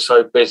don't get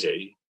so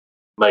busy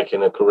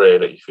making a career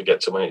that you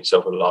forget to make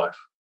yourself a life.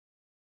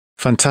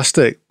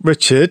 Fantastic.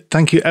 Richard,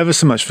 thank you ever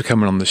so much for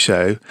coming on the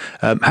show.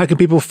 How can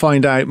people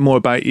find out more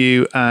about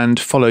you and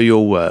follow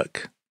your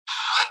work?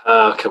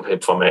 Can people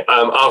find me?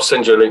 I'll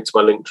send you a link to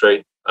my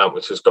Linktree,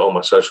 which has got all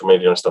my social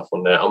media and stuff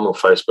on there. I'm on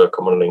Facebook,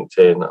 I'm on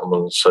LinkedIn, I'm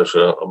on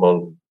social, I'm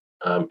on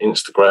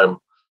Instagram.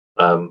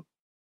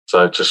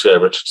 So just,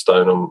 Richard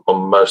Stone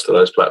on most of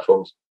those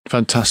platforms.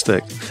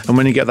 Fantastic. And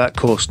when you get that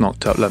course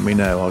knocked up, let me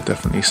know. I'll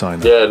definitely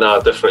sign up. Yeah, no,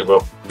 I definitely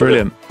will.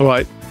 Brilliant. All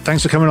right.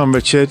 Thanks for coming on,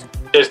 Richard.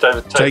 Cheers,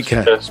 David. Take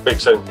care. Speak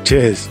soon.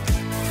 Cheers.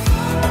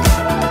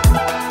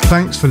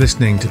 Thanks for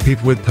listening to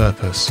People with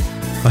Purpose.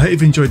 I hope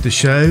you've enjoyed the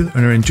show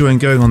and are enjoying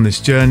going on this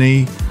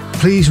journey.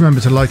 Please remember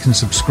to like and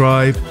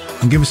subscribe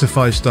and give us a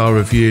 5-star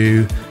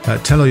review.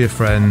 Tell all your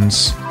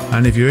friends.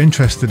 And if you're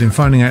interested in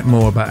finding out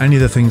more about any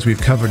of the things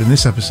we've covered in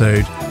this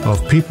episode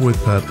of People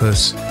with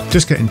Purpose,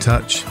 just get in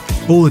touch.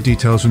 All the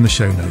details are in the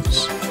show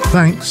notes.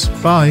 Thanks.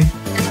 Bye.